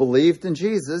 if you've believed in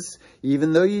Jesus,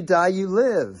 even though you die, you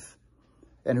live.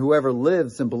 And whoever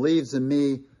lives and believes in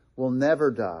me will never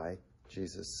die,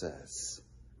 Jesus says.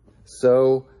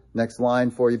 So, next line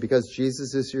for you, because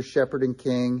Jesus is your shepherd and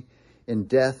king, in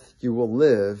death you will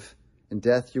live, in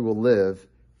death you will live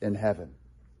in heaven.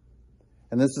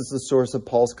 And this is the source of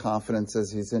Paul's confidence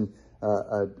as he's in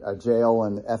a jail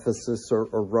in Ephesus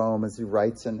or Rome, as he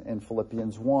writes in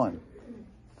Philippians 1.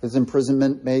 His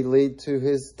imprisonment may lead to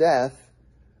his death,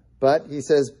 but he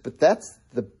says, but that's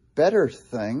the better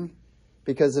thing,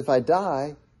 because if I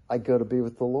die, I go to be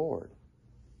with the Lord.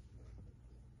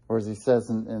 Or as he says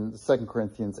in 2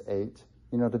 Corinthians 8,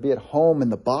 to be at home in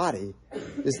the body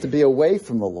is to be away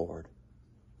from the Lord.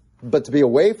 But to be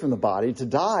away from the body, to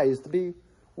die, is to be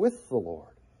with the Lord.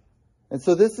 And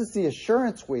so this is the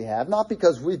assurance we have, not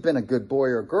because we've been a good boy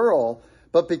or girl,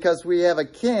 but because we have a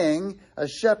king, a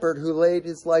shepherd who laid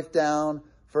his life down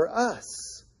for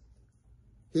us.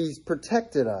 He's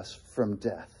protected us from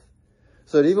death.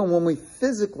 So that even when we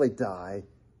physically die,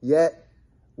 yet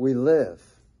we live.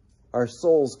 Our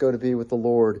souls go to be with the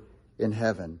Lord in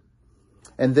heaven.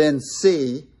 And then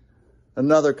C,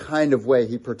 another kind of way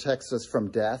he protects us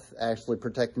from death, actually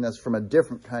protecting us from a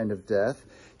different kind of death.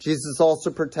 Jesus also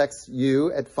protects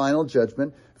you at final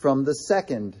judgment from the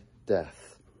second death.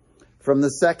 From the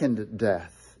second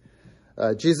death.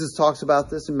 Jesus talks about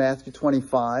this in Matthew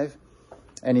 25,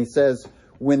 and he says,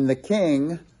 when the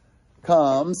king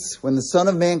comes, when the Son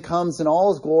of Man comes in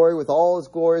all his glory, with all his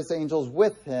glorious angels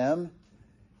with him,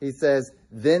 he says,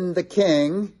 then the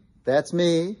king, that's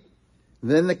me,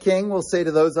 then the king will say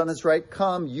to those on his right,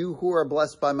 come, you who are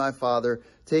blessed by my Father,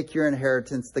 take your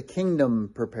inheritance, the kingdom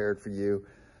prepared for you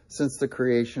since the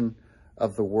creation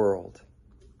of the world.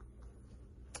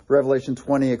 Revelation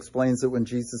 20 explains that when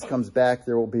Jesus comes back,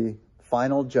 there will be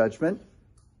final judgment.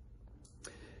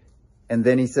 And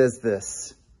then he says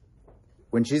this,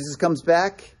 when Jesus comes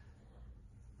back,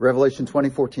 Revelation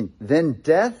 20:14, then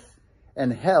death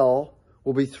and hell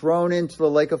will be thrown into the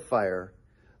lake of fire.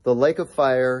 The lake of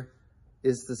fire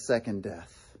is the second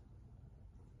death.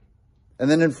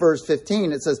 And then in verse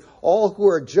 15, it says, all who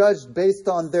are judged based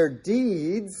on their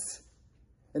deeds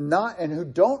and who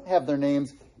don't have their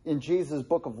names in Jesus'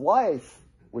 book of life,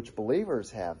 which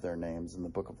believers have their names in the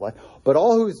book of life, but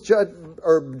all who's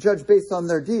judged based on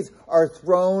their deeds are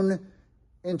thrown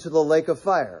into the lake of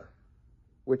fire,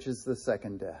 which is the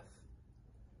second death.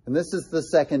 And this is the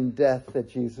second death that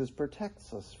Jesus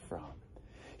protects us from.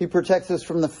 He protects us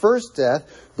from the first death,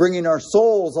 bringing our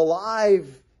souls alive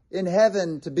in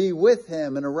heaven to be with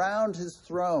him and around his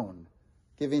throne,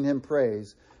 giving him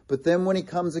praise. But then when he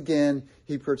comes again,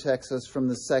 he protects us from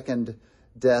the second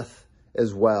death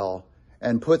as well,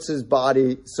 and puts his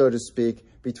body, so to speak,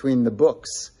 between the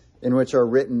books in which are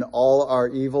written all our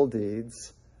evil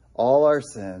deeds, all our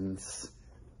sins,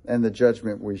 and the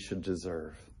judgment we should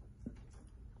deserve.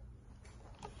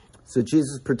 So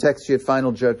Jesus protects you at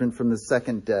final judgment from the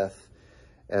second death.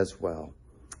 as well.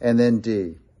 And then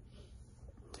D.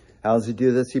 How does he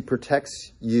do this? He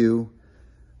protects you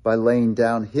by laying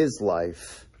down his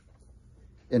life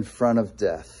in front of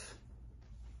death.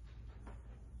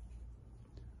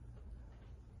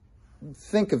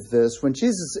 Think of this. When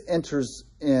Jesus enters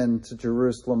into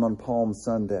Jerusalem on Palm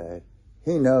Sunday,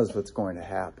 he knows what's going to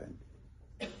happen.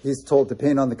 He's told,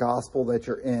 depending on the gospel that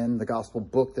you're in, the gospel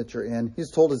book that you're in,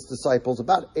 he's told his disciples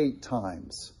about 8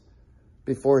 times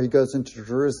before he goes into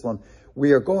Jerusalem,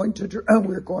 we're going to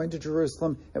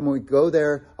Jerusalem, and when we go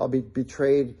there, I'll be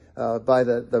betrayed by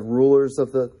the rulers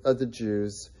of the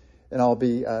Jews, and I'll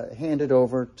be handed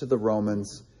over to the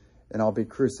Romans, and I'll be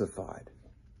crucified.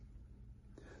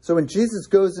 So when Jesus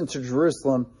goes into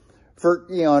Jerusalem,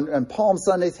 and Palm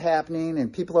Sunday's happening,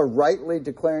 and people are rightly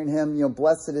declaring him,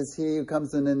 blessed is he who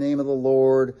comes in the name of the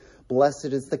Lord, blessed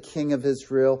is the King of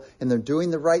Israel, and they're doing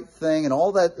the right thing, and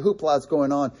all that hoopla is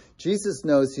going on. Jesus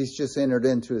knows he's just entered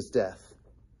into his death.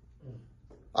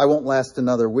 I won't last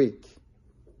another week.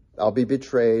 I'll be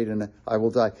betrayed and I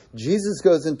will die. Jesus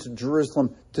goes into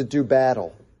Jerusalem to do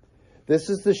battle. This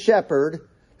is the shepherd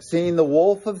seeing the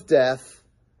wolf of death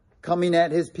coming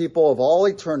at his people of all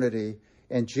eternity,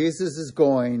 and Jesus is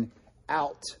going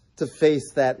out to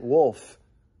face that wolf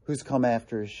who's come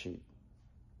after his sheep.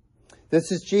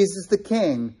 This is Jesus the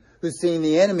King who's seeing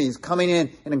the enemies coming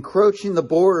in and encroaching the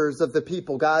borders of the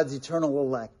people, God's eternal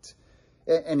elect.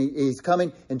 And he's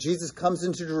coming, and Jesus comes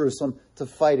into Jerusalem to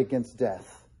fight against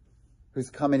death, who's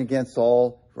coming against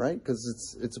all, right?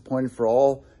 Because it's appointed for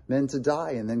all men to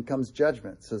die, and then comes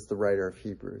judgment, says the writer of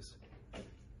Hebrews.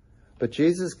 But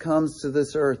Jesus comes to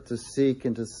this earth to seek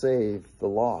and to save the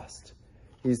lost.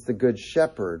 He's the good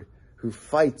shepherd who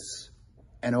fights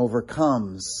and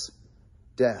overcomes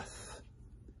death.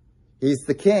 He's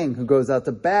the king who goes out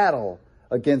to battle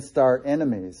against our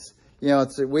enemies.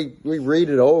 We read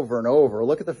it over and over.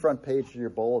 Look at the front page of your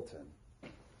bulletin.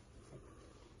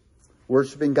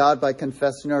 Worshiping God by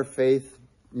confessing our faith,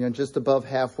 just above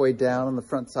halfway down on the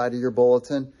front side of your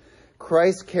bulletin.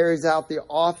 Christ carries out the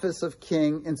office of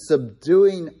king in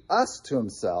subduing us to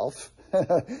himself.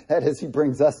 That is, he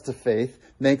brings us to faith,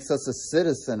 makes us a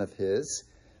citizen of his,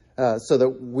 so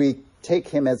that we take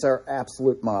him as our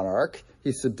absolute monarch.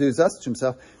 He subdues us to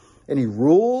himself, and he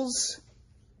rules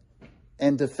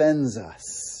and defends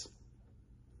us.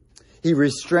 He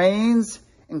restrains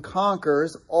and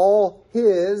conquers all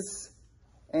his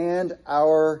and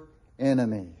our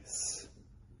enemies.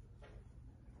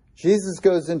 Jesus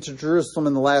goes into Jerusalem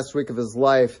in the last week of his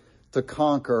life to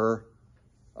conquer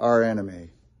our enemy,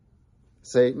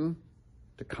 Satan,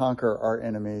 to conquer our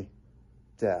enemy,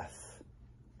 death.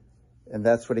 And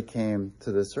that's what he came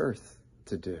to this earth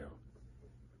to do.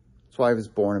 That's why he was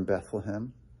born in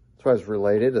Bethlehem. That's why he was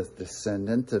related, a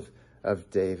descendant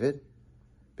of David,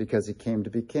 because he came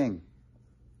to be king.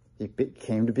 He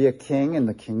came to be a king, and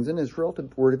the kings in Israel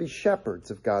were to be shepherds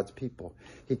of God's people.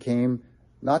 He came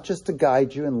not just to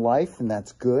guide you in life, and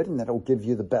that's good, and that'll give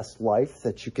you the best life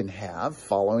that you can have,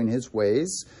 following his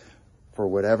ways, for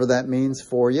whatever that means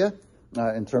for you,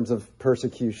 in terms of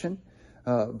persecution.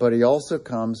 But he also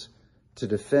comes to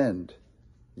defend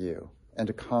you and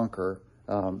to conquer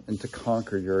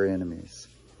your enemies.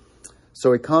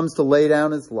 So he comes to lay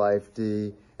down his life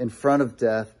in front of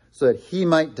death so that he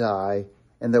might die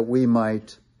and that we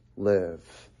might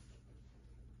live.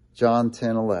 John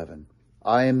 10:11.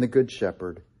 I am the good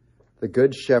shepherd. The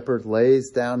good shepherd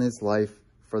lays down his life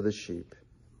for the sheep.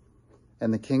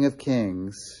 And the King of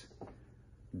Kings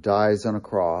dies on a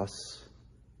cross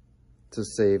to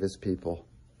save his people.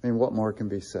 I mean, what more can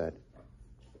be said?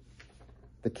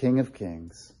 The King of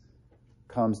Kings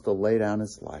comes to lay down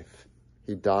his life.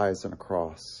 He dies on a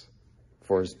cross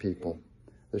for his people.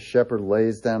 The shepherd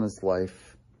lays down his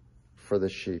life for the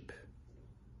sheep.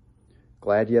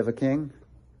 Glad you have a king?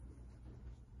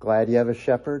 Glad you have a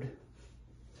shepherd?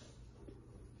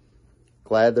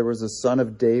 Glad there was a son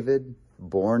of David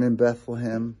born in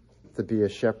Bethlehem to be a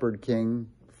shepherd king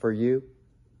for you?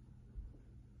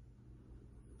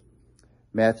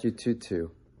 Matthew 2:2.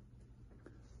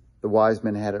 The wise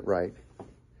men had it right.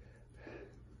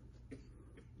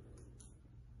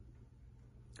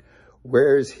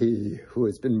 Where is he who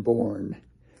has been born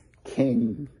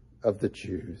King of the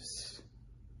Jews?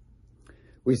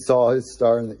 We saw his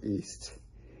star in the east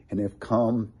and have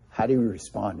come. How do we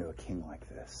respond to a king like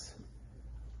this?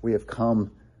 We have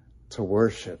come to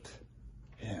worship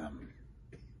him,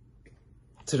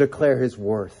 to declare his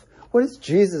worth. What is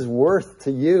Jesus worth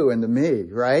to you and to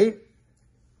me, right?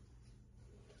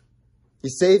 He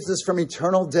saves us from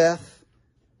eternal death,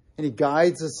 and he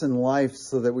guides us in life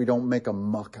so that we don't make a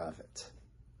muck of it.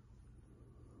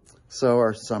 So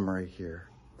our summary here.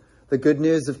 The good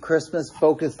news of Christmas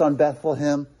focused on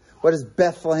Bethlehem. What does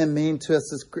Bethlehem mean to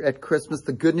us at Christmas?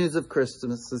 The good news of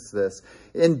Christmas is this.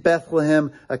 In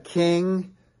Bethlehem, a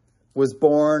king was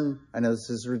born. I know this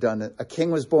is redundant. A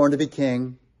king was born to be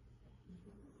king.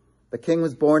 The king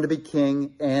was born to be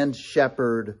king and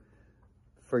shepherd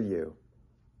for you.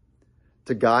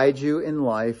 To guide you in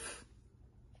life.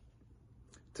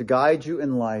 To guide you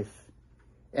in life.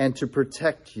 And to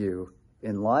protect you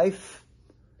in life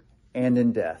and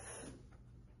in death.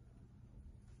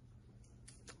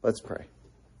 Let's pray.